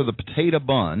 25 cents for the potato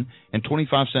bun, and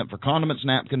 25 cents for condiments,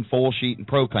 napkin, foil sheet, and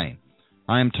propane.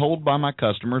 I am told by my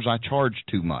customers I charge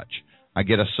too much. I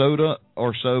get a soda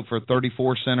or so for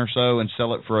 34 cents or so and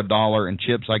sell it for $1, and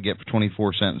chips I get for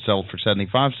 24 cents and sell it for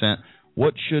 75 cents.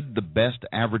 What should the best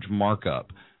average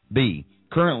markup be?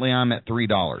 Currently, I'm at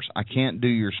 $3. I can't do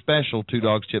your special 2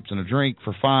 dogs, chips, and a drink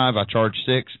for $5. I charge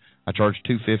 $6. I charge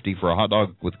 $2.50 for a hot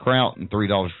dog with kraut and $3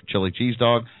 for chili cheese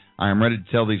dog. I am ready to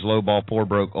tell these lowball, poor,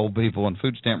 broke, old people and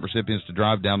food stamp recipients to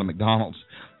drive down to McDonald's.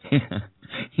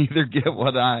 Either get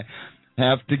what I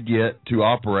have to get to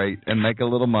operate and make a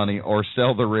little money, or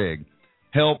sell the rig.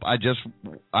 Help! I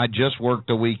just worked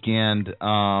a weekend in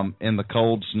the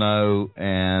cold snow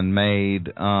and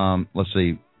made let's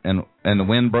see, and the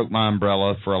wind broke my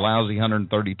umbrella for a lousy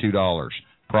 $132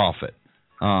 profit.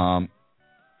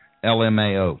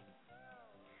 LMAO.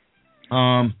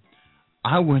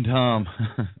 I went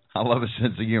I love a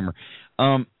sense of humor.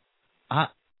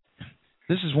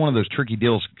 This is one of those tricky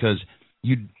deals because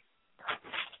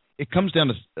it comes down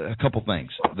to a couple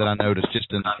things that I noticed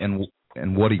just in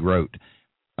what he wrote.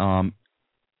 And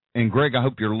Greg, I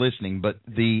hope you're listening, but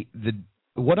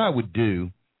what I would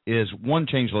do is, one,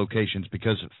 change locations,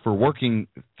 because for working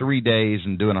 3 days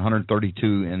and doing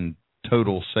 132 in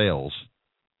total sales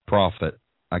profit,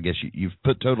 I guess you've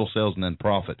put total sales and then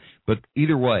profit, but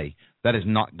either way, that is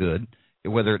not good,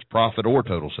 whether it's profit or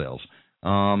total sales.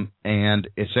 And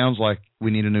it sounds like we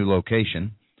need a new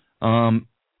location.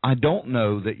 I don't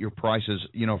know that your prices,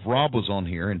 if Rob was on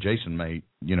here, and Jason may,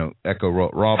 echo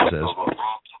what Rob says,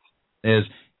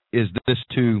 is this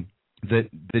too that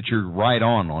you're right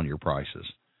on your prices?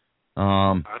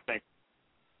 I think.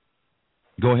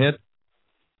 Go ahead.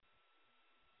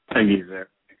 I think he's there.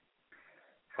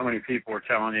 How many people are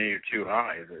telling you you're too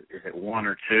high? Is it 1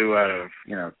 or 2 out of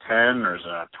 10, or is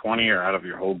it 20, or out of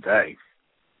your whole day?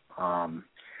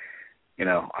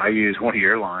 I use one of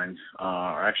your lines,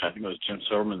 or actually I think it was Jim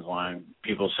Silverman's line.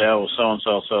 People say, "Oh, so and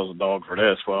so sells a dog for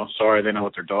this." Well, sorry, they know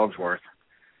what their dog's worth.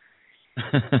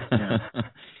 Yeah.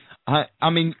 I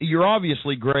mean, you're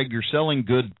obviously, Greg, you're selling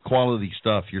good quality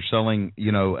stuff. You're selling,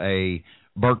 a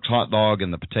Burke's hot dog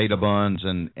and the potato buns,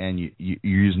 and you're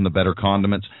using the better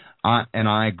condiments. I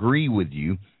agree with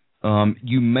you.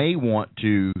 You may want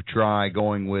to try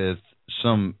going with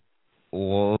some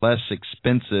less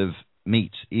expensive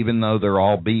meats. Even though they're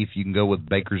all beef, you can go with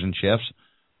Bakers and Chefs,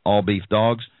 all beef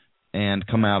dogs, and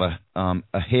come out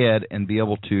ahead and be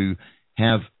able to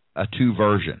have a 2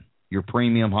 version. Your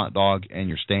premium hot dog and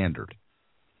your standard.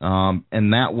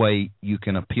 And that way you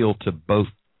can appeal to both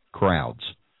crowds.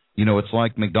 It's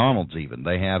like McDonald's even.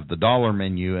 They have the dollar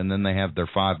menu, and then they have their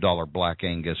 $5 Black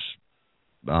Angus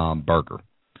burger.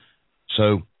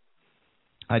 So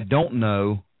I don't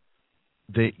know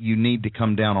that you need to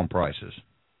come down on prices.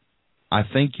 I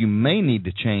think you may need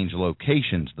to change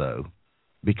locations, though,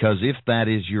 because if that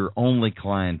is your only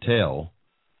clientele,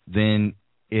 then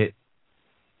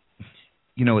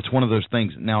it's one of those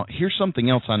things. Now, here's something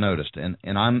else I noticed, and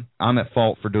I'm at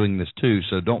fault for doing this too,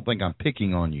 so don't think I'm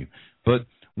picking on you. But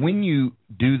when you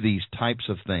do these types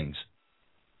of things,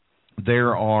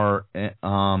 there are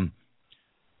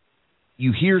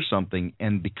you hear something,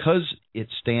 and because it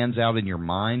stands out in your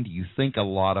mind, you think a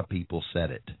lot of people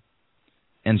said it.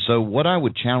 And so what I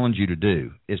would challenge you to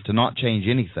do is to not change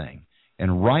anything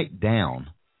and write down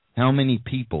how many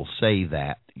people say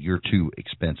that you're too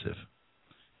expensive.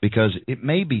 Because it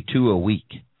may be 2 a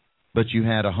week, but you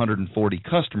had 140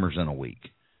 customers in a week.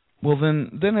 Well, then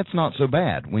it's not so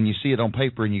bad when you see it on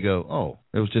paper and you go, oh,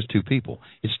 it was just 2 people.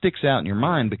 It sticks out in your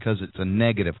mind because it's a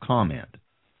negative comment.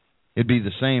 It'd be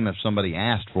the same if somebody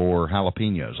asked for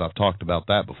jalapenos. I've talked about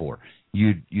that before.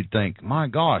 You'd think, my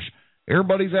gosh,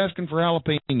 everybody's asking for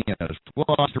jalapenos.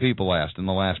 Well, lots of people asked in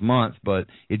the last month, but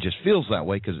it just feels that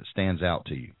way because it stands out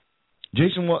to you.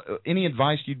 Jason, any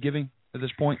advice you'd give him at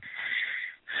this point?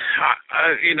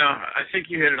 I think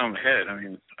you hit it on the head. I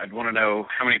mean, I'd want to know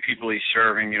how many people he's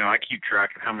serving. I keep track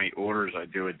of how many orders I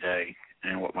do a day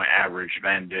and what my average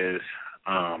vend is.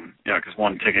 Because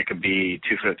one ticket could be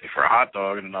 $2.50 for a hot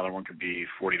dog, and another one could be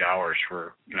 $40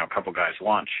 for a couple guys'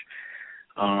 lunch.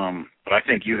 But I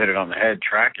think you hit it on the head.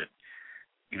 Track it.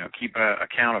 Keep a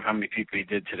count of how many people you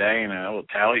did today and a little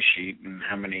tally sheet, and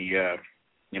how many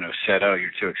said, "Oh,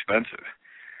 you're too expensive."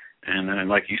 And then,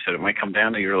 like you said, it might come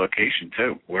down to your location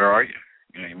too. Where are you?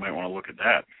 You might want to look at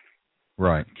that.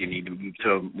 Right. Do you need to move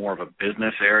to more of a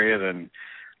business area than,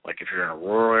 like, if you're in a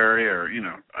rural area? Or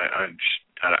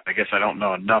I guess I don't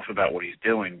know enough about what he's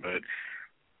doing, but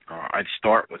I'd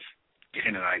start with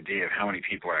getting an idea of how many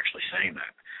people are actually saying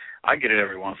that. I get it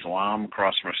every once in a while. I'm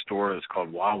across from a store that's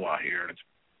called Wawa here, and it's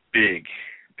big.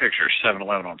 Picture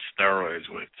 7-Eleven on steroids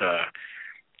with,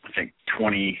 I think,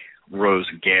 20 rows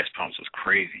of gas pumps. It's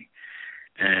crazy.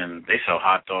 And they sell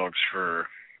hot dogs for,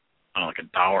 like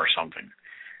 $1 or something.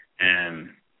 And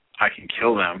I can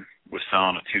kill them with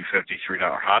selling a $2.50,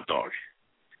 $3 hot dog.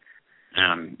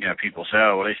 And, people say,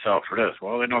 oh, well, they sell it for this.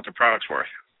 Well, they know what their product's worth.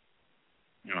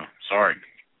 Sorry.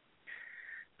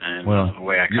 And the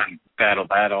way I kind of battle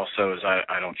that also is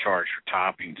I don't charge for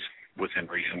toppings within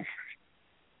reason.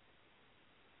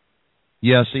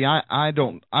 Yeah, see, I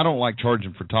don't like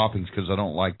charging for toppings because I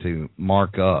don't like to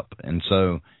mark up, and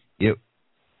so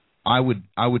I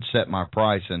would set my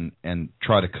price and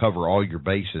try to cover all your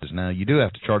bases. Now, you do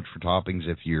have to charge for toppings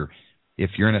if you're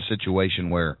in a situation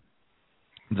where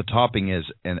the topping is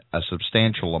a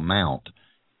substantial amount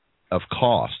of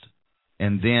cost,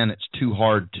 and then it's too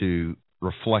hard to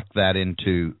reflect that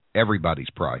into everybody's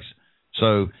price.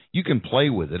 So you can play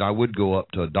with it. I would go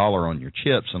up to $1 on your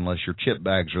chips unless your chip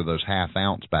bags are those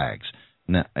half-ounce bags.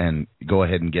 And go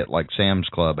ahead and get, like Sam's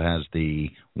Club has the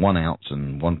 1 ounce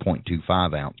and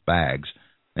 1.25 ounce bags,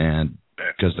 and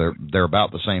because they're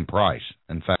about the same price.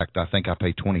 In fact, I think I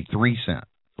pay 23 cents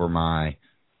for my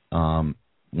 1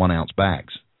 ounce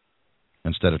bags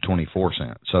instead of 24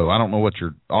 cents. So I don't know what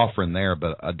you're offering there,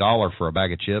 but $1 for a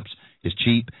bag of chips is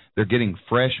cheap. They're getting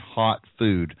fresh, hot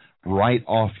food right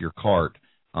off your cart.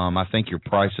 I think your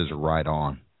prices are right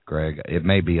on, Greg. It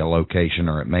may be a location,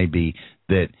 or it may be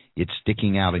that it's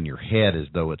sticking out in your head as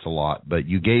though it's a lot, but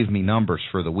you gave me numbers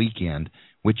for the weekend,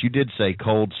 which you did say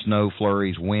cold, snow,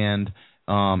 flurries, wind.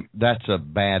 That's a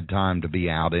bad time to be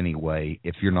out anyway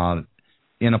if you're not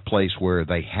in a place where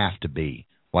they have to be,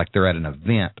 like they're at an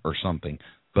event or something.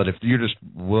 But if you're just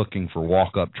looking for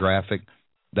walk-up traffic,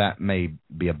 that may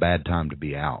be a bad time to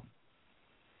be out.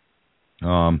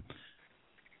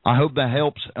 I hope that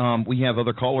helps. We have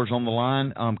other callers on the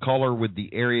line. Caller with the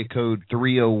area code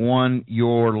 301,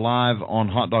 you're live on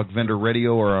Hot Dog Vendor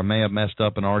Radio, or I may have messed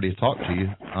up and already talked to you.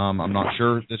 I'm not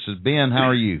sure. This is Ben. How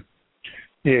are you?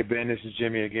 Yeah, Ben, this is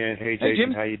Jimmy again. Hey, Jason,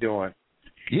 Jimmy. how you doing?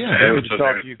 Yeah. Good to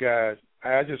talk to you guys.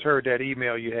 I just heard that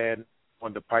email you had.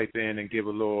 Wanted to pipe in and give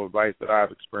a little advice that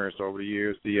I've experienced over the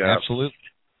years. Absolutely.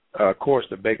 Of course,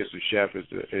 the Baker's Chef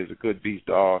is a good beef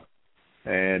dog.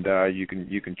 And you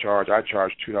can charge. I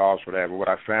charge $2 for that. But what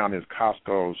I found is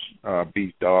Costco's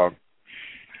beef dog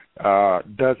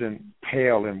doesn't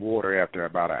pale in water after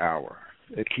about an hour.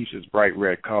 It keeps its bright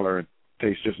red color and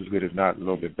tastes just as good, if not a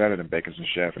little bit better than Baker's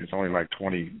Chef. And it's only like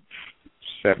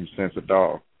 27 cents a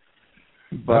dog.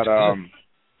 But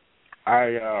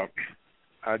I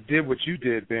did what you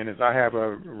did, Ben. Is I have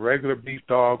a regular beef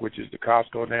dog, which is the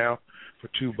Costco now, for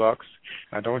 $2.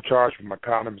 I don't charge for my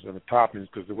condiments and the toppings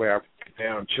because the way I put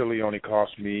down, chili only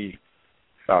cost me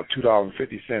about $2.50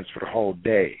 for the whole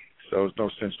day. So there's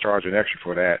no sense charging extra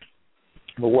for that.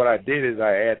 But what I did is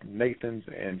I add Nathan's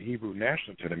and Hebrew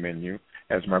National to the menu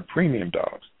as my premium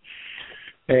dogs.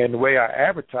 And the way I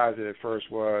advertised it at first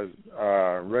was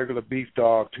regular beef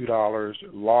dog, $2,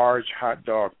 large hot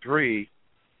dog, $3,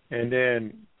 and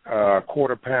then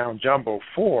quarter-pound jumbo,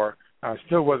 $4. I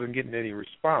still wasn't getting any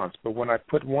response. But when I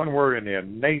put one word in there,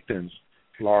 Nathan's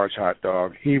large hot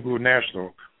dog, Hebrew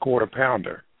National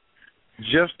quarter-pounder,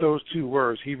 just those two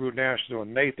words, Hebrew National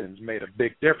and Nathan's, made a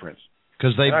big difference.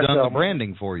 Because they've done the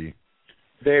branding for you.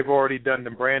 They've already done the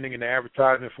branding and the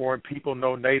advertising for them. People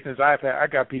know Nathan's. I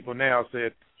got people now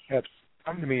have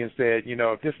come to me and said, you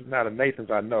know, if this is not a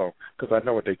Nathan's, I know, because I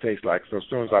know what they taste like. So as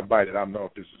soon as I bite it, I know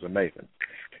if this is a Nathan's.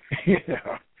 You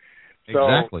know?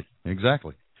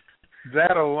 Exactly.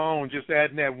 That alone, just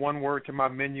adding that one word to my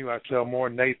menu, I sell more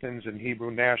Nathan's and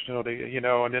Hebrew National. You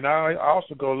know, and then I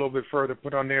also go a little bit further,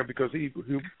 put on there because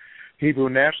Hebrew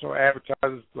National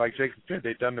advertises, like Jason said,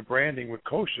 they've done the branding with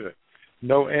kosher.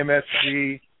 No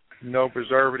MSG, no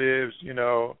preservatives, you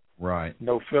know, right?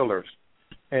 No fillers.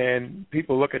 And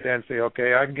people look at that and say,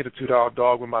 okay, I can get a $2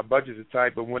 dog when my budget is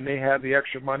tight, but when they have the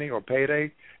extra money or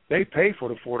payday, they pay for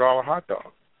the $4 hot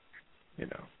dog, you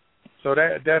know. So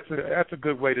that's a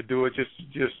good way to do it. Just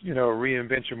you know,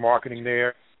 reinvent your marketing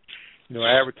there. You know,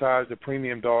 advertise the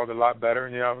premium dog a lot better.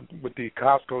 And, you know, with the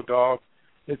Costco dog,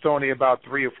 it's only about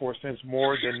 3 or 4 cents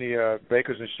more than the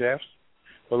Bakers and Chefs.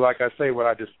 But like I say, what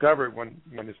I discovered when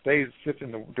it sits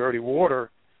in the dirty water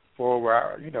for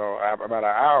over, you know, about an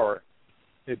hour,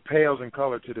 it pales in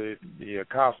color to the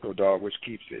Costco dog, which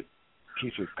keeps its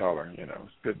color. You know,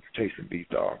 it's good tasting beef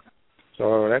dog.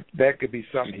 So that could be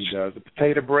something he does. The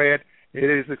potato bread, it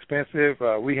is expensive.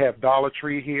 We have Dollar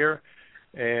Tree here,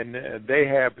 and they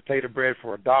have potato bread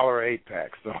for $1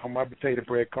 8-pack. So my potato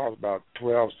bread costs about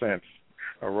 12 cents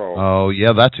a roll. Oh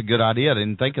yeah, that's a good idea. I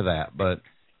didn't think of that, but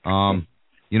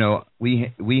you know,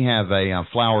 we have a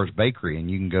Flowers Bakery,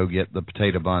 and you can go get the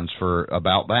potato buns for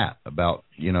about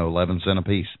 11 cents a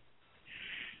piece.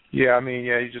 Yeah, I mean,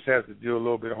 he just has to do a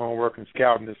little bit of homework and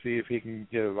scouting to see if he can,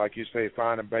 you know, like you say,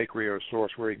 find a bakery or a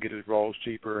source where he can get his rolls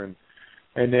cheaper,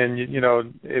 and then, you know,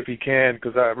 if he can,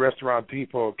 because restaurant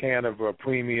people, a can of a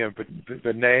premium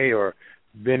beignet or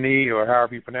beignet or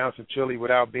however you pronounce it, chili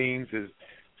without beans is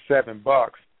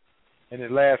 $7, and it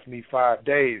lasts me 5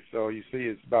 days. So you see,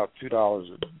 it's about $2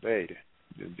 a day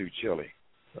to do chili.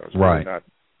 So it's really not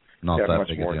that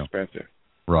much more expensive.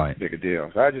 Right, big a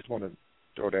deal. So I just want to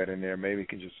throw that in there. Maybe you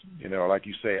can just, you know, like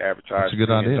you say, advertise That's a good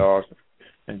idea. dogs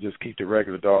and just keep the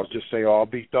regular dogs. Just say all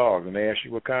beef dogs. And they ask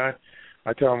you what kind,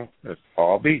 I tell them it's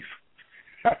all beef.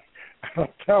 I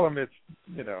don't tell them it's,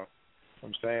 you know,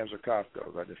 from Sam's or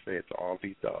Costco's. I just say it's all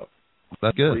beef dog.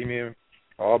 That's good. Premium,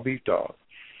 all beef dog.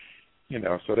 You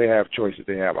know, so they have choices.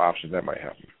 They have options. That might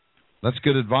help them. That's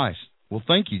good advice. Well,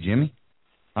 thank you, Jimmy.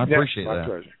 I appreciate that. My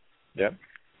pleasure. Yep.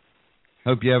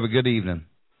 Hope you have a good evening.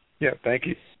 Yeah, thank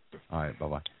you. All right,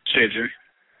 bye-bye. See you, Jimmy.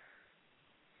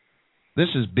 This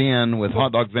is Ben with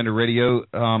Hot Dog Vendor Radio.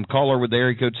 Caller with the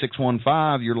area code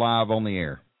 615. You're live on the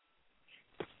air.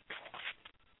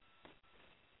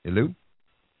 Hello?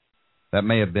 That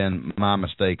may have been my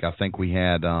mistake. I think we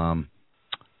had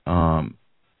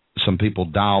some people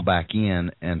dial back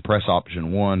in and press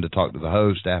option 1 to talk to the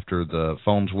host after the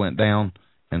phones went down.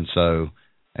 And so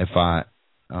if I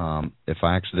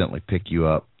accidentally pick you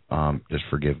up, just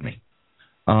forgive me.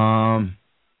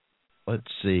 Let's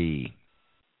see.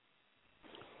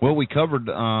 Well, we covered,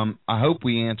 I hope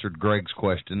we answered Greg's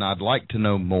question. I'd like to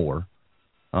know more.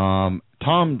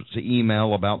 Tom's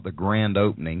email about the grand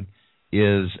opening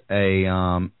is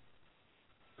a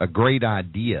great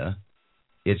idea.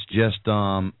 It's just,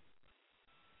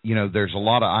 you know, there's a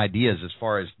lot of ideas as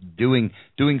far as doing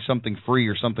something free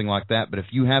or something like that. But if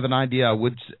you have an idea,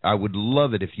 I would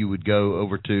love it if you would go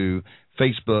over to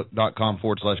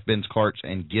facebook.com/Ben's Carts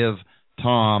and give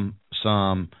Tom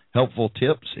some helpful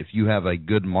tips. If you have a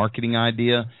good marketing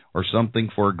idea or something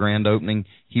for a grand opening,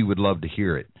 he would love to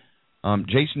hear it.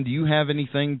 Jason, do you have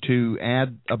anything to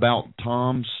add about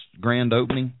Tom's grand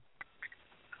opening?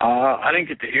 I didn't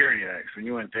get to hear it yet because when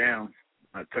you went down,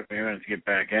 it took me a minute to get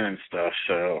back in and stuff,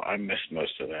 so I missed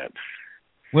most of that.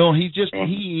 Well, he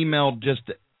emailed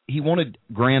he wanted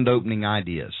grand opening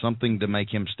ideas, something to make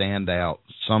him stand out,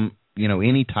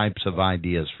 any types of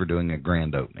ideas for doing a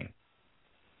grand opening.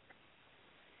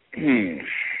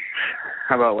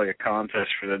 How about like a contest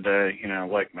for the day,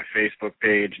 like my Facebook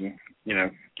page and,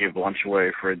 give lunch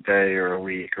away for a day or a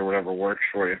week or whatever works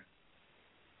for you.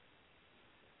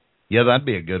 Yeah, that'd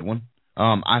be a good one.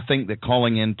 I think that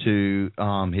calling into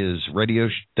his radio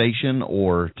station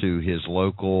or to his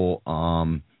local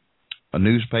a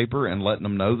newspaper and letting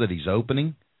them know that he's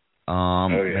opening,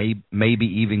 maybe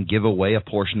even give away a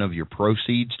portion of your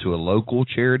proceeds to a local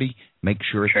charity. Make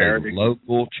sure it's a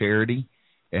local charity.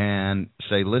 and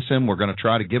say, listen, we're going to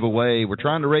try to give away, we're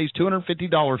trying to raise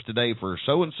 $250 today for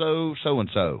so-and-so,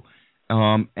 so-and-so,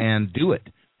 and do it.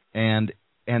 And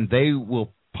they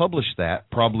will publish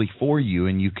that probably for you,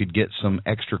 and you could get some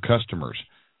extra customers,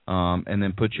 and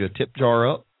then put you a tip jar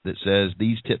up that says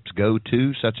these tips go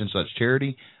to such and such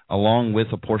charity, along with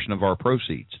a portion of our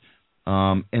proceeds.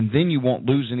 And then you won't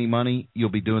lose any money. You'll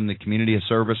be doing the community a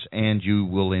service, and you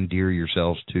will endear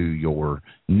yourselves to your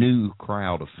new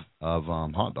crowd of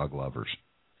hot dog lovers.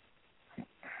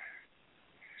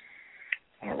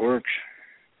 It works.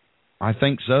 I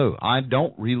think so. I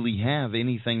don't really have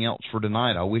anything else for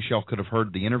tonight. I wish y'all could have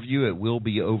heard the interview. It will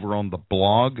be over on the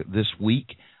blog this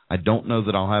week. I don't know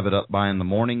that I'll have it up by in the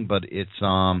morning, but it's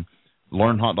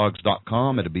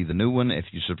learnhotdogs.com. It'll be the new one if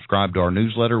you subscribe to our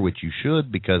newsletter, which you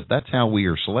should, because that's how we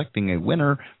are selecting a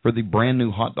winner for the brand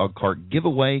new hot dog cart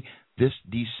giveaway this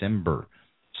December.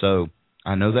 So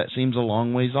I know that seems a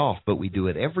long ways off, but we do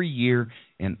it every year,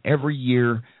 and every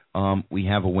year we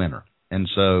have a winner. And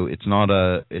so it's not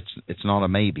a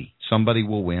maybe. Somebody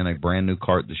will win a brand new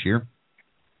cart this year.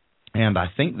 And I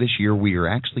think this year we are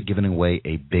actually giving away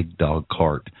a big dog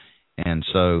cart. And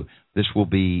so this will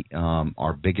be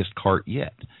our biggest cart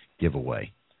yet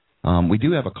giveaway. We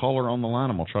do have a caller on the line.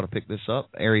 I'm going to try to pick this up.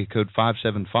 Area code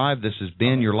 575. This is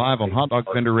Ben. You're live on Hot Dog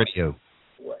Vendor Radio.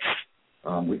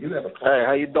 We do have a caller. Hey,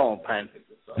 how you doing, Pen?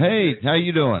 Hey, how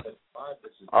you doing?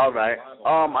 All right.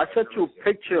 I sent you a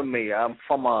picture of me. I'm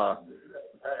from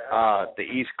the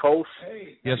East Coast,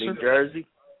 yes, New sir. Jersey.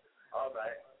 All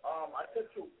right. I sent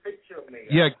you a picture of me.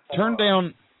 Yeah, turn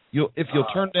down. If you'll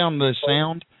turn down the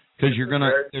sound, because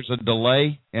there's a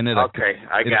delay and it. Okay,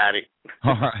 I got it.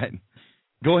 All right,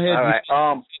 go ahead. All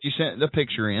right. You sent the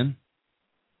picture in.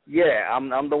 Yeah,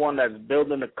 I'm the one that's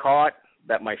building the cart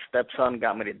that my stepson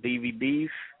got me the DVDs.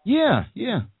 Yeah.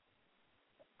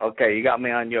 Okay, you got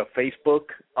me on your Facebook.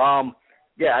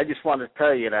 Yeah, I just wanted to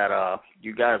tell you that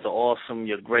you guys are awesome.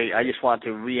 You're great. I just want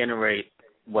to reiterate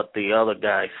what the other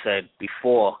guy said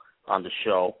before on the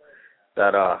show,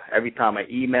 that every time I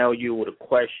email you with a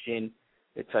question,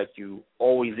 it's like you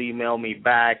always email me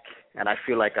back, and I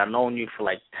feel like I've known you for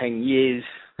like 10 years,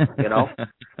 you know?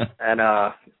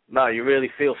 And, no, you really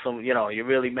feel you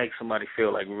really make somebody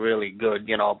feel like really good,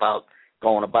 about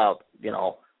going about,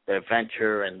 their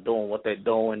adventure and doing what they're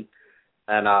doing.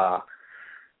 And,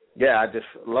 yeah, I just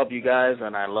love you guys,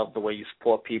 and I love the way you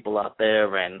support people out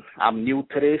there. And I'm new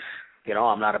to this.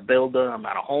 I'm not a builder. I'm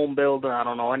not a home builder. I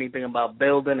don't know anything about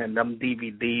building, and them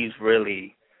DVDs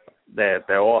really, they're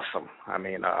awesome. I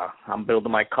mean, I'm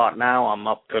building my cart now. I'm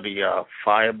up to the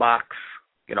firebox,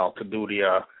 to do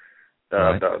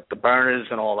the burners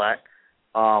and all that.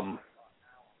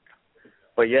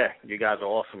 But yeah, you guys are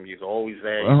awesome. You're always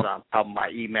there. You're on top of my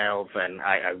emails, and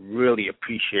I really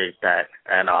appreciate that.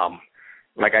 And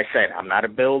like I said, I'm not a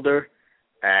builder,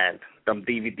 and them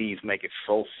DVDs make it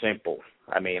so simple.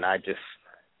 I mean, I just,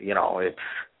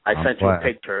 I sent you a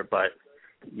picture, but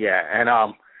yeah, and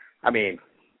I mean,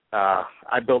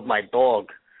 I built my dog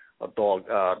a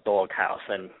dog house,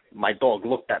 and my dog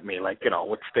looked at me like,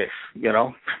 what's this,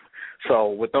 So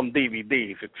with them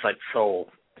DVDs, it's like so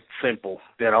simple,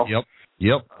 Yep.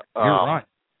 You're right.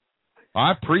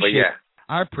 I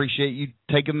appreciate you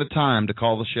taking the time to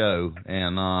call the show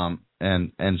and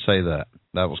say that.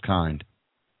 That was kind.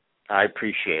 I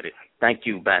appreciate it. Thank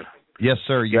you, Ben. Yes,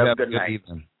 sir. You have a good night.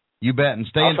 evening. You bet. And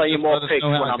stay I'll in tell touch. you more pics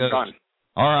when I'm done.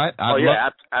 All right.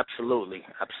 Absolutely.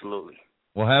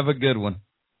 Well, have a good one.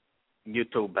 You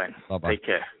too, Ben. Bye-bye. Take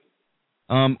care.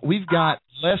 We've got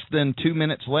less than 2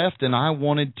 minutes left, and I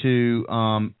wanted to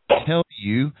tell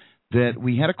you that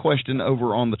we had a question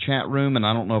over on the chat room, and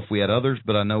I don't know if we had others,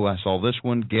 but I know I saw this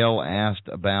one. Gail asked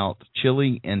about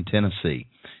chili in Tennessee,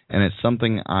 and it's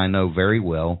something I know very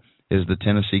well, is the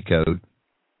Tennessee Code.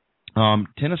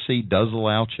 Tennessee does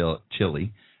allow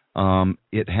chili.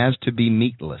 It has to be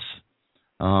meatless,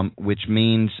 which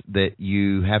means that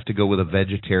you have to go with a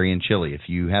vegetarian chili. If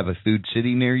you have a Food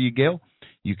City near you, Gail,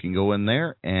 you can go in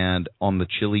there, and on the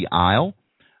chili aisle,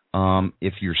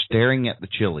 if you're staring at the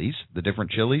chilies, the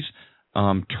different chilies,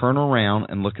 turn around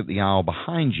and look at the aisle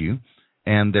behind you,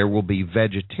 and there will be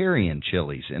vegetarian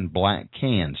chilies in black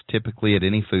cans, typically at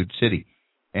any Food City,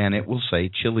 and it will say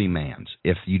Chili Man's.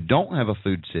 If you don't have a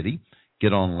Food City,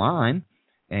 get online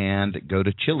and go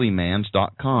to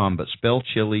chiliman's.com, but spell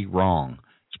chili wrong.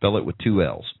 Spell it with 2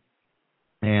 L's.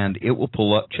 And it will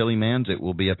pull up Chili Man's. It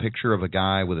will be a picture of a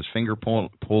guy with his finger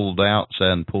pulled out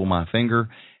saying, pull my finger.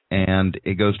 And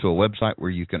it goes to a website where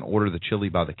you can order the chili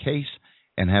by the case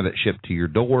and have it shipped to your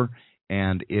door.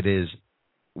 And it is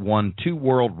won 2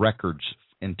 world records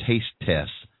in taste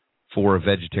tests for a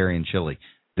vegetarian chili.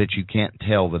 that you can't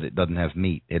tell that it doesn't have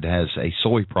meat. It has a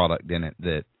soy product in it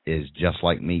that is just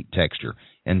like meat texture.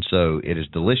 And so it is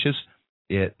delicious.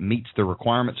 It meets the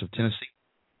requirements of Tennessee,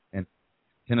 and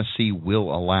Tennessee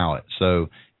will allow it. So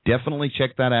definitely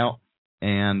check that out.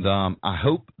 And I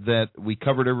hope that we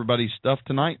covered everybody's stuff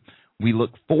tonight. We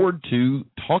look forward to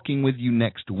talking with you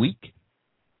next week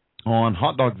on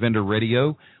Hot Dog Vendor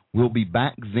Radio. We'll be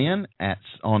back then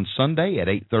on Sunday at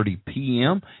 8:30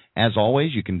 p.m. As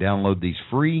always, you can download these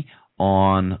free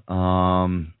on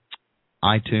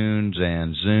iTunes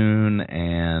and Zune,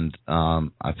 and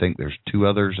I think there's 2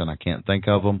 others, and I can't think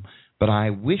of them. But I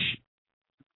wish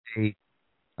you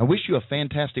a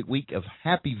fantastic week of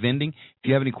happy vending. If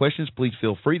you have any questions, please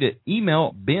feel free to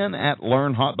email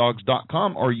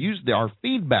ben@learnhotdogs.com or use our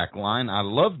feedback line. I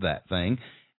love that thing.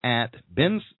 At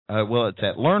it's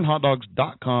at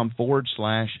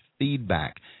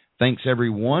learnhotdogs.com/feedback. Thanks,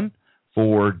 everyone,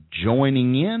 for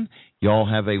joining in. Y'all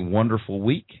have a wonderful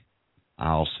week.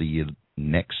 I'll see you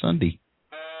next Sunday.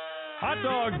 Hot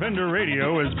Dog Vendor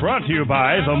Radio is brought to you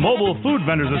by the Mobile Food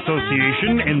Vendors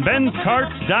Association and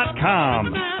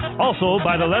BensCarts.com. Also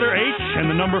by the letter H and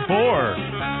the number 4.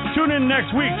 Tune in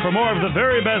next week for more of the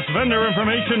very best vendor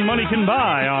information money can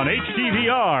buy on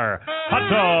HDVR. Hot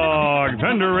Dog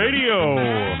Vendor Radio.